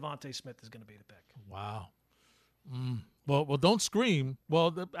going to be Devontae Smith is going to be the pick. Wow. Well, don't scream.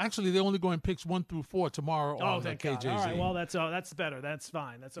 Well, actually, they're only going picks 1 through 4 tomorrow on KJZ. All right, well, that's better. That's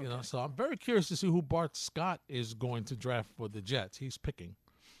fine. That's okay. So I'm very curious to see who Bart Scott is going to draft for the Jets. He's picking.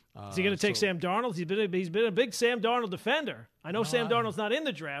 Is he going to take Sam Darnold? He's been a big Sam Darnold defender. I know Sam Darnold's not in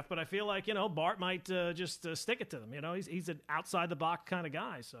the draft, but I feel like Bart might just stick it to them. He's an outside the box kind of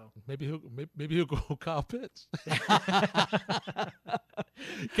guy. So maybe he'll go Kyle Pitts.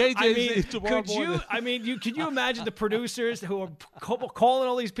 KJZ tomorrow morning. Could you imagine the producers who are calling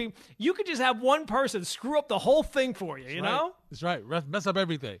all these people? You could just have one person screw up the whole thing for you. You know, that's right. Mess up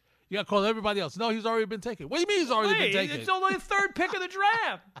everything. You got to call everybody else. No, he's already been taken. What do you mean he's already been taken? It's only the 3rd pick of the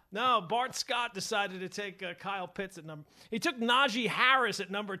draft. No, Bart Scott decided to take Kyle Pitts at number. He took Najee Harris at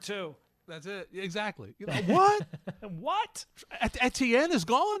number 2. That's it. Exactly. What? What? Etienne is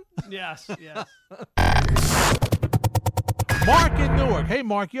gone? Yes. Mark in Newark. Hey,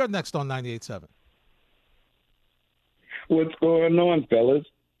 Mark, you're next on 98.7. What's going on, fellas?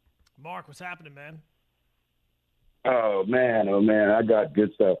 Mark, what's happening, man? Oh, man, I got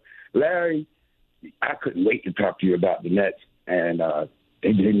good stuff. Larry, I couldn't wait to talk to you about the Nets, and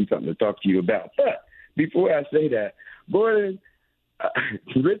they gave me something to talk to you about. But before I say that, Gordon,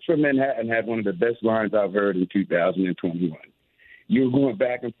 Rich from Manhattan had one of the best lines I've heard in 2021. You were going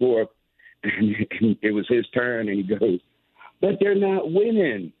back and forth, and it was his turn, and he goes, but they're not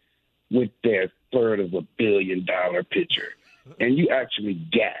winning with their $3 billion pitcher. And you actually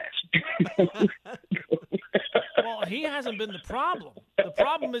gasped. Well, he hasn't been the problem. The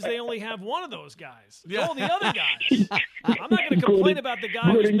problem is they only have one of those guys. It's all the other guys. I'm not going to complain about the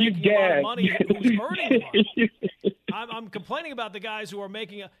guy who's making a lot of money, who's earning money. I'm complaining about the guys who are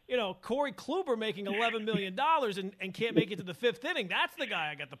making Corey Kluber making $11 million and can't make it to the fifth inning. That's the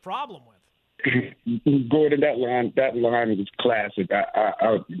guy I got the problem with. Gordon, that line was classic.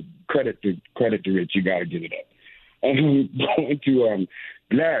 I credit to Rich. You got to give it up. Going to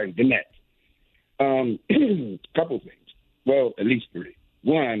Larry, the Nets. Couple things. Well, at least three.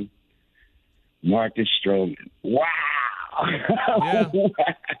 One, Marcus Stroman. Wow. Yeah.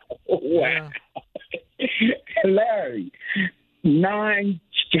 Wow. Larry, 9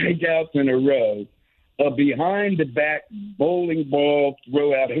 strikeouts in a row. A behind-the-back bowling ball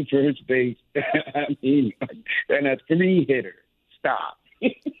throw out at first base. I mean, and a 3-hitter. Stop.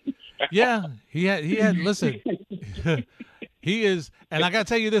 Yeah, he had. Listen, he is, and I got to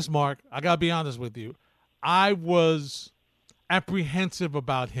tell you this, Mark. I got to be honest with you. I was apprehensive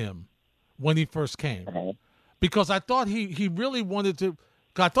about him when he first came because I thought he really wanted to.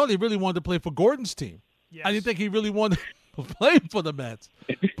 I thought he really wanted to play for Gordon's team. Yes. I didn't think he really wanted to play for the Mets.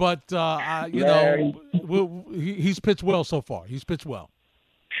 But he's pitched well so far. He's pitched well.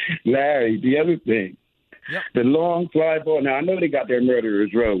 Larry, the other thing. Yep. The long fly ball. Now, I know they got their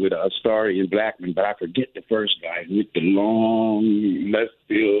murderers row with Starry and Blackman, but I forget the first guy with the long left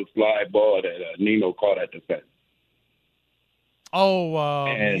field fly ball that Nino caught at the fence. Oh,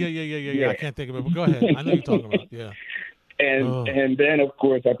 yeah. I can't think of it, but go ahead. I know you're talking about. Yeah. And then, of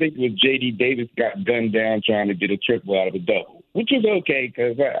course, I think it was J.D. Davis got gunned down trying to get a triple out of a double, which was okay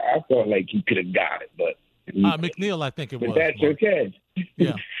because I felt like he could have got it, but McNeil, I think it was. But that's okay.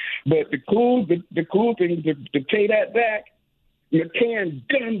 Yeah. But the cool thing to pay that back, McCann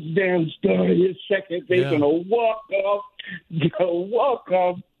guns down Starry his second base on a walk-off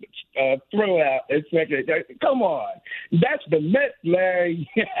throw out at second. Come on. That's the Mets, Larry.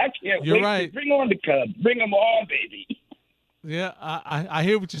 I can't You're wait. Right. Bring on the Cubs. Bring them all, baby. Yeah, I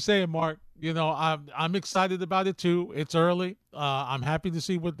hear what you're saying, Mark. I'm excited about it too. It's early. I'm happy to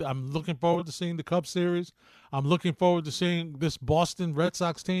see I'm looking forward to seeing the Cubs series. I'm looking forward to seeing this Boston Red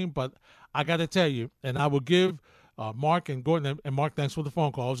Sox team. But I got to tell you, and I will give Mark and Gordon, and Mark, thanks for the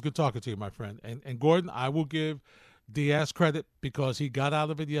phone call. It was good talking to you, my friend. And Gordon, I will give Diaz credit because he got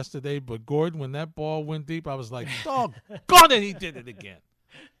out of it yesterday. But Gordon, when that ball went deep, I was like, doggone it, he did it again.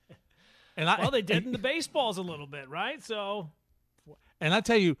 Well, they did in the baseballs a little bit, right? So, and I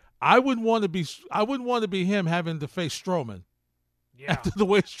tell you, I wouldn't want to be him having to face Stroman after the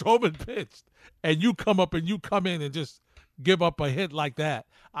way Stroman pitched, and you come in and just give up a hit like that.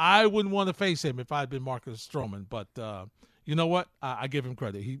 I wouldn't want to face him if I'd been Marcus Stroman. But you know what? I give him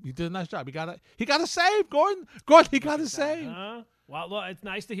credit. He did a nice job. He got a save, Gordon. He got a save. Well, look, it's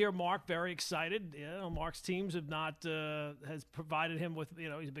nice to hear Mark very excited. Mark's teams have not has provided him with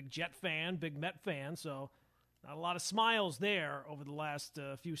he's a big Jet fan, big Met fan, so not a lot of smiles there over the last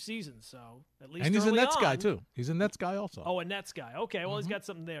few seasons. So at least and he's a Nets guy too. He's a Nets guy also. Oh, a Nets guy. Okay, well he's got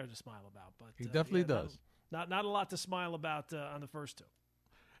something there to smile about. But he definitely does. Not a lot to smile about on the first two.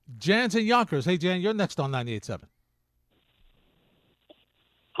 Jan's in Yonkers. Hey Jan, you're next on 98.7.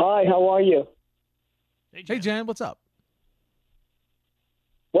 Hi, how are you? Hey Jan, what's up?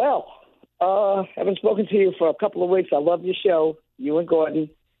 Well, haven't spoken to you for a couple of weeks. I love your show, you and Gordon.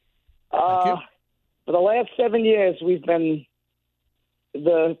 Thank you. For the last 7 years, we've been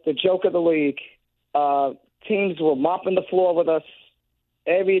the joke of the league. Teams were mopping the floor with us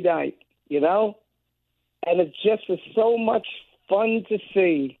every night, and it just is so much fun to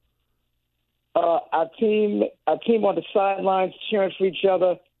see our team on the sidelines cheering for each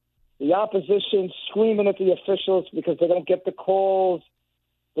other, the opposition screaming at the officials because they don't get the calls.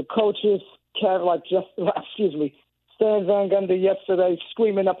 The coaches Stan Van Gundy yesterday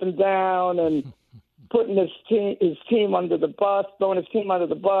screaming up and down and putting his team under the bus, throwing his team under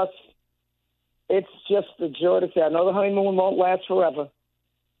the bus. It's just a joy to see. I know the honeymoon won't last forever,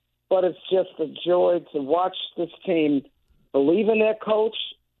 but it's just a joy to watch this team believe in their coach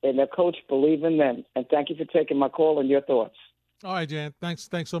and their coach believe in them. And thank you for taking my call and your thoughts. All right, Jan. Thanks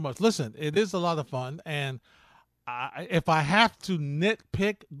so much. Listen, it is a lot of fun, and if I have to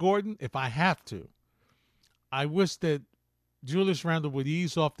nitpick, Gordon, I wish that Julius Randle would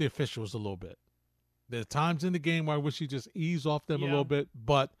ease off the officials a little bit. There are times in the game where I wish he'd just ease off them a little bit.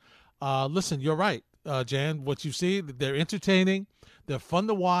 But listen, you're right, Jan. What you see, they're entertaining. They're fun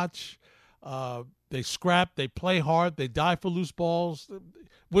to watch. They scrap. They play hard. They die for loose balls.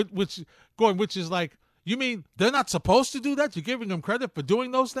 Which is like, you mean they're not supposed to do that? You're giving them credit for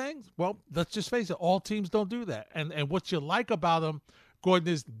doing those things? Well, let's just face it. All teams don't do that. And what you like about them, Gordon,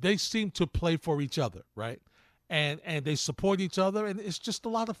 is they seem to play for each other, right? And they support each other, and it's just a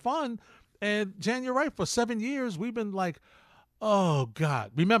lot of fun. And Jan, you're right. For 7 years, we've been like, oh,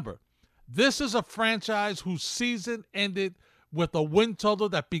 God. Remember, this is a franchise whose season ended with a win total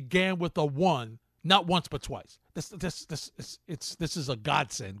that began with a 1, not once but twice. This is a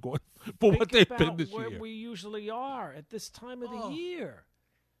godsend, Gordon, for what they've been this year. Where we usually are at this time of the year.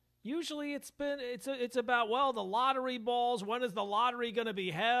 Usually it's about, well, the lottery balls. When is the lottery going to be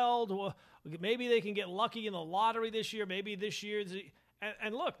held? Well, maybe they can get lucky in the lottery this year. Maybe this year.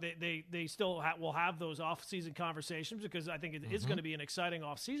 And look, they still will have those off-season conversations because I think it is going to be an exciting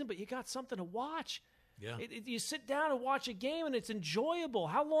off-season, but you got something to watch. Yeah. You sit down and watch a game, and it's enjoyable.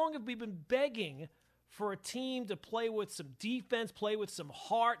 How long have we been begging for a team to play with some defense, play with some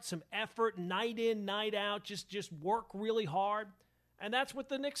heart, some effort, night in, night out, just work really hard? And that's what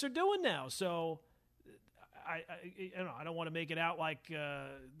the Knicks are doing now. So I don't want to make it out like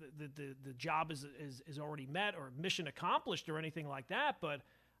the job is already met or mission accomplished or anything like that. But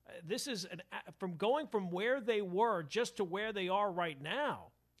this is from going from where they were just to where they are right now.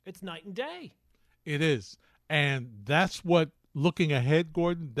 It's night and day. It is. And that's what, looking ahead,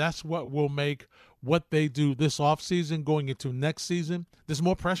 Gordon, that's what will make what they do this offseason going into next season. There's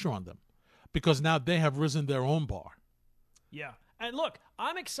more pressure on them because now they have risen their own bar. Yeah. And look,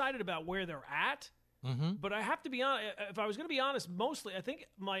 I'm excited about where they're at, but I have to be honest. If I was going to be honest, mostly, I think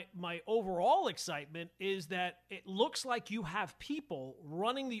my overall excitement is that it looks like you have people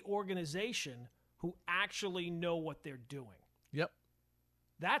running the organization who actually know what they're doing. Yep.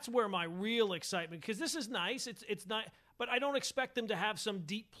 That's where my real excitement, because this is nice. It's not, but I don't expect them to have some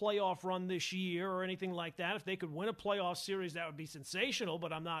deep playoff run this year or anything like that. If they could win a playoff series, that would be sensational.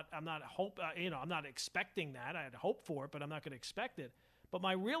 But I'm not expecting that. I'd hope for it, but I'm not going to expect it. But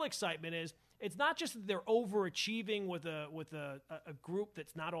my real excitement is it's not just that they're overachieving with a group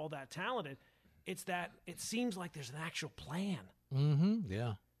that's not all that talented. It's that it seems like there's an actual plan.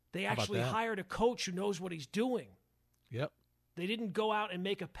 Yeah. They actually hired a coach who knows what he's doing. Yep. They didn't go out and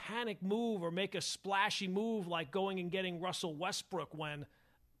make a panic move or make a splashy move like going and getting Russell Westbrook when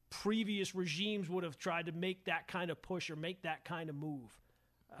previous regimes would have tried to make that kind of push or make that kind of move.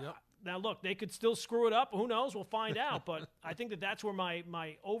 Yep. Now, look, they could still screw it up. Who knows? We'll find out. But I think that's where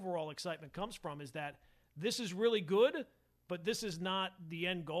my overall excitement comes from, is that this is really good, but this is not the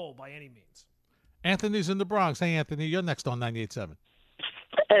end goal by any means. Anthony's in the Bronx. Hey, Anthony, you're next on 98.7.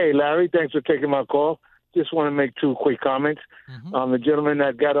 Hey, Larry, thanks for taking my call. Just want to make two quick comments. The gentleman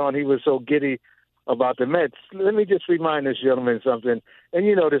that got on, he was so giddy about the Mets. Let me just remind this gentleman something. And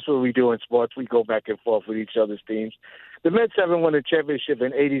you know this is what we do in sports. We go back and forth with each other's teams. The Mets haven't won a championship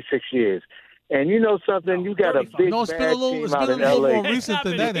in 86 years. And you know something? You got a big, bad team out in L.A. More recent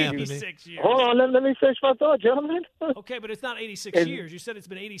than that, Anthony. Hold on. Let me finish my thought, gentlemen. Okay, but it's not 86 years. You said it's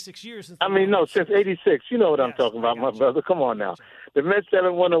been 86 years since. Since 86. You know what I'm talking about, my brother. Come on now. The Mets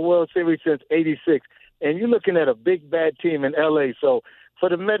haven't won a World Series since 86. And you're looking at a big, bad team in L.A. So for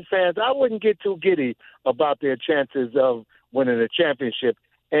the Met fans, I wouldn't get too giddy about their chances of winning a championship.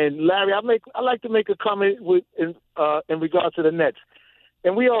 And, Larry, I like to make a comment in regards to the Nets.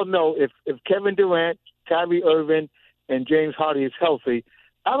 And we all know if Kevin Durant, Kyrie Irving, and James Harden is healthy,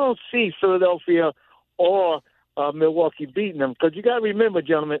 I don't see Philadelphia or Milwaukee beating them. Because you got to remember,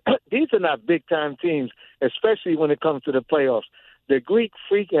 gentlemen, these are not big-time teams, especially when it comes to the playoffs. The Greek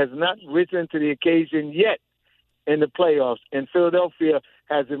Freak has not risen to the occasion yet in the playoffs, and Philadelphia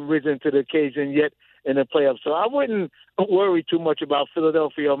hasn't risen to the occasion yet in the playoffs. So I wouldn't worry too much about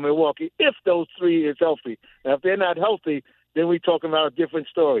Philadelphia or Milwaukee if those three is healthy. Now, if they're not healthy, then we're talking about a different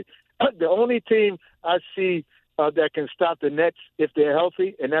story. The only team I see that can stop the Nets if they're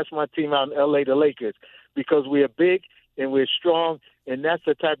healthy, and that's my team out in L.A., the Lakers, because we are big and we're strong, and that's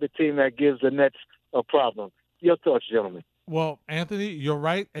the type of team that gives the Nets a problem. Your thoughts, gentlemen? Well, Anthony, you're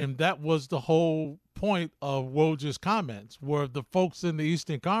right, and that was the whole point of Woj's comments, where the folks in the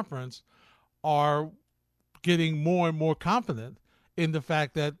Eastern Conference are getting more and more confident in the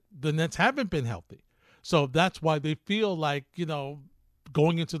fact that the Nets haven't been healthy. So that's why they feel like,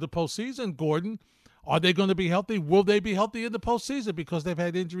 going into the postseason, Gordon, are they going to be healthy? Will they be healthy in the postseason because they've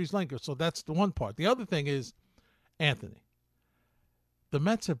had injuries linger? So that's the one part. The other thing is, Anthony, the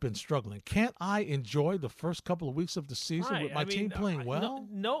Mets have been struggling. Can't I enjoy the first couple of weeks of the season with my team playing well?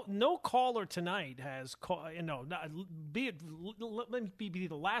 No caller tonight has let me be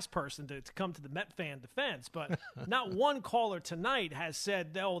the last person to come to the Met fan defense, but not one caller tonight has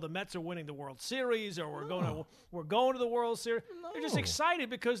said, "Oh, the Mets are winning the World Series," or "We're going to the World Series." No. They're just excited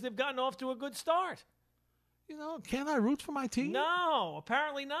because they've gotten off to a good start. Can I root for my team? No,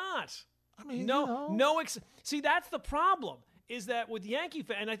 apparently not. I mean, see, that's the problem. is that with Yankee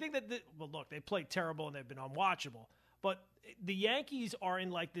fans, and I think that, look, they played terrible and they've been unwatchable, but the Yankees are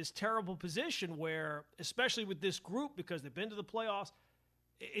in like this terrible position where, especially with this group, because they've been to the playoffs,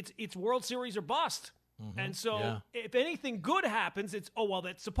 it's World Series or bust. Mm-hmm. And so if anything good happens, it's,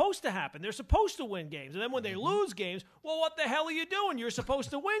 that's supposed to happen. They're supposed to win games. And then when they lose games, what the hell are you doing? You're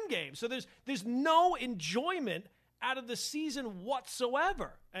supposed to win games. So there's no enjoyment out of the season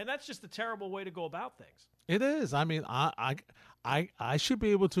whatsoever. And that's just a terrible way to go about things. It is. I mean, I should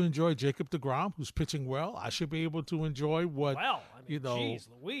be able to enjoy Jacob deGrom, who's pitching well. I should be able to enjoy what, geez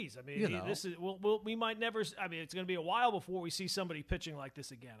Louise. I mean, this is we might never. I mean, it's going to be a while before we see somebody pitching like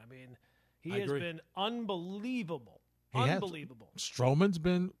this again. I mean, he has been unbelievable. Stroman's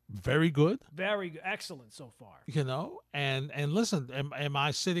been very good. Very good. Excellent so far. And listen, am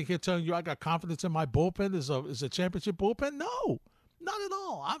I sitting here telling you I got confidence in my bullpen is a championship bullpen? No, not at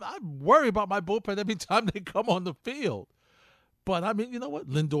all. I worry about my bullpen every time they come on the field. But, I mean, you know what?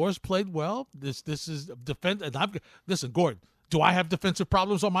 Lindor's played well. This is defense. And listen, Gordon, do I have defensive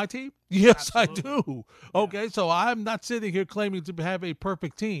problems on my team? Yes, absolutely. I do. Okay, so I'm not sitting here claiming to have a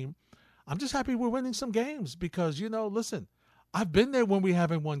perfect team. I'm just happy we're winning some games because, listen, I've been there when we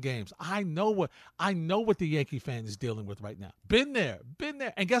haven't won games. I know what the Yankee fan is dealing with right now. Been there.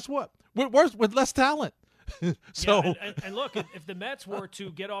 And guess what? We're worse with less talent. And look, if the Mets were to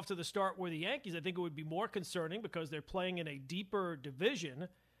get off to the start where the Yankees, I think it would be more concerning because they're playing in a deeper division.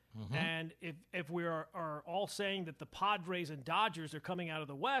 Mm-hmm. And if we are all saying that the Padres and Dodgers are coming out of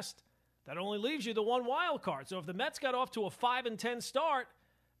the West, that only leaves you the one wild card. So if the Mets got off to a 5-10 start,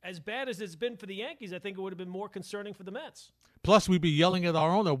 as bad as it's been for the Yankees, I think it would have been more concerning for the Mets. Plus, we'd be yelling at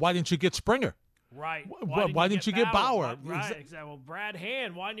our owner, why didn't you get Springer? Right. Why didn't you get Bauer? Right. Exactly. Well, Brad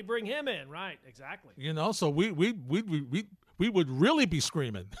Hand, why didn't you bring him in? Right. Exactly. So we would really be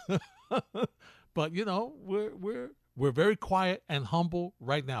screaming. But we're very quiet and humble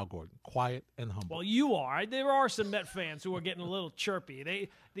right now, Gordon. Quiet and humble. Well, you are. There are some Met fans who are getting a little chirpy.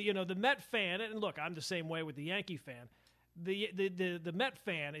 The Met fan, and look, I'm the same way with the Yankee fan. The Met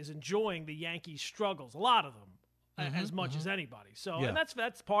fan is enjoying the Yankees' struggles, a lot of them, as much as anybody. So, and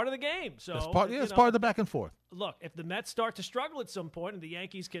that's part of the game. So, it's part of the back and forth. Look, if the Mets start to struggle at some point and the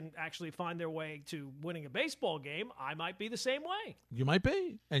Yankees can actually find their way to winning a baseball game, I might be the same way. You might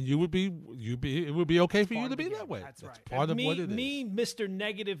be, and it would be okay for you to be that way. That's right. Part of what it is. Me, Mr.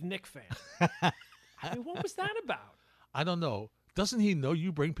 Negative Knick fan. I mean, what was that about? I don't know. Doesn't he know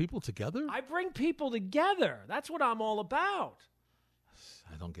you bring people together? I bring people together. That's what I'm all about.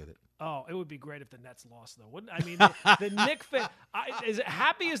 I don't get it. Oh, it would be great if the Nets lost, though, wouldn't it? I mean, the Knick fan, as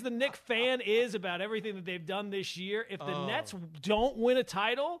happy as the Knick fan is about everything that they've done this year, if the Nets don't win a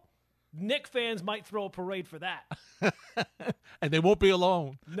title, Knick fans might throw a parade for that. And they won't be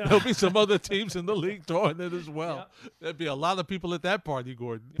alone. No. There'll be some other teams in the league throwing it as well. Yep. There'll be a lot of people at that party,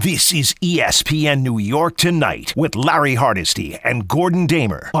 Gordon. This is ESPN New York Tonight with Larry Hardesty and Gordon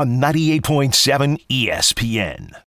Damer on 98.7 ESPN.